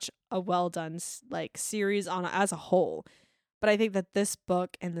such a well done like series on as a whole. But I think that this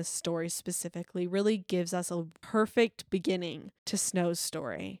book and this story specifically really gives us a perfect beginning to Snow's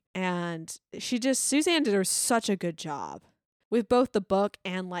story. And Suzanne did such a good job with both the book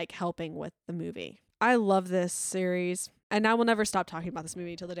and like helping with the movie. I love this series. And I will never stop talking about this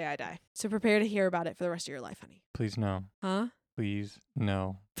movie until the day I die. So prepare to hear about it for the rest of your life, honey. Please no. Huh? Please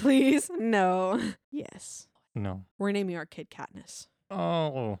no. Please no. Yes. No. We're naming our kid Katniss.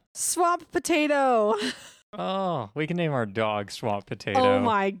 Oh. Swamp Potato. Oh, we can name our dog Swamp Potato. Oh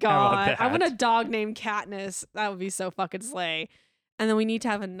my How god. about I want a that? dog named Katniss. That would be so fucking slay. And then we need to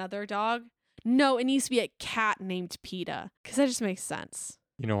have another dog No, it needs to be a cat named PETA, because that just makes sense.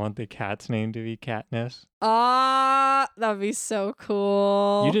 You don't want the cat's name to be Katniss? Ah, that would be so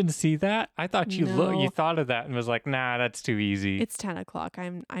cool. You didn't see that? I thought you No. you thought of that and was like, nah, that's too easy. It's 10 o'clock.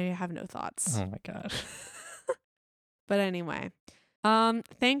 I have no thoughts. Oh my gosh. But anyway,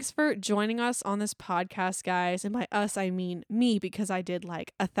 thanks for joining us on this podcast, guys. And by us, I mean me, because I did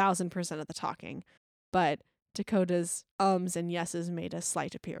like 1,000% of the talking. But Dakota's ums and yeses made a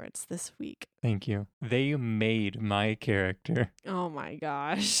slight appearance this week. Thank you. They made my character. Oh my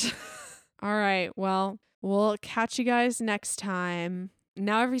gosh. All right. Well, we'll catch you guys next time.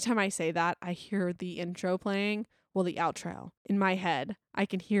 Now, every time I say that, I hear the intro playing. Well, the outro in my head. I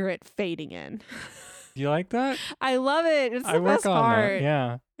can hear it fading in. Do you like that? I love it. It's the I work best on part. that.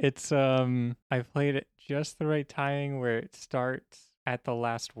 Yeah. It's I played it just the right timing where it starts at the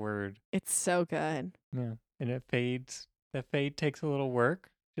last word. It's so good. Yeah. And it fades. The fade takes a little work.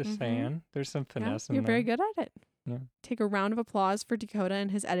 Just saying. There's some finesse in You're there. very good at it. Yeah. Take a round of applause for Dakota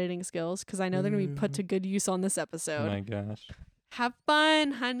and his editing skills, because I know they're going to be put to good use on this Oh episode. my gosh. Have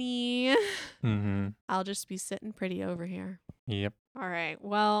fun, honey. Mm-hmm. I'll just be sitting pretty over here. Yep. All right.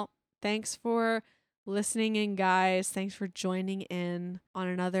 Well, thanks for listening in, guys. Thanks for joining in on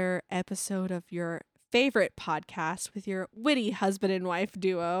another episode of your favorite podcast with your witty husband and wife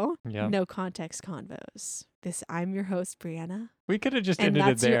duo, Yep. No Context Convos. I'm your host, Brianna. We could have just And ended it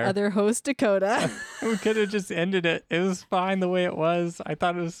that's your there. other host, Dakota. We could have just ended it. It was fine the way it was. I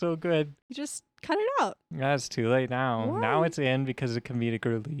thought it was so good. You just cut it out. That's too late now. Now Why? it's in because of comedic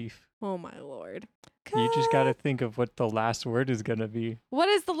relief. Oh, my Lord. You just got to Cut. think of what the last word is going to be. What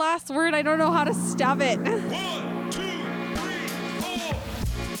is the last word? I don't know how to stub it. 1, 2.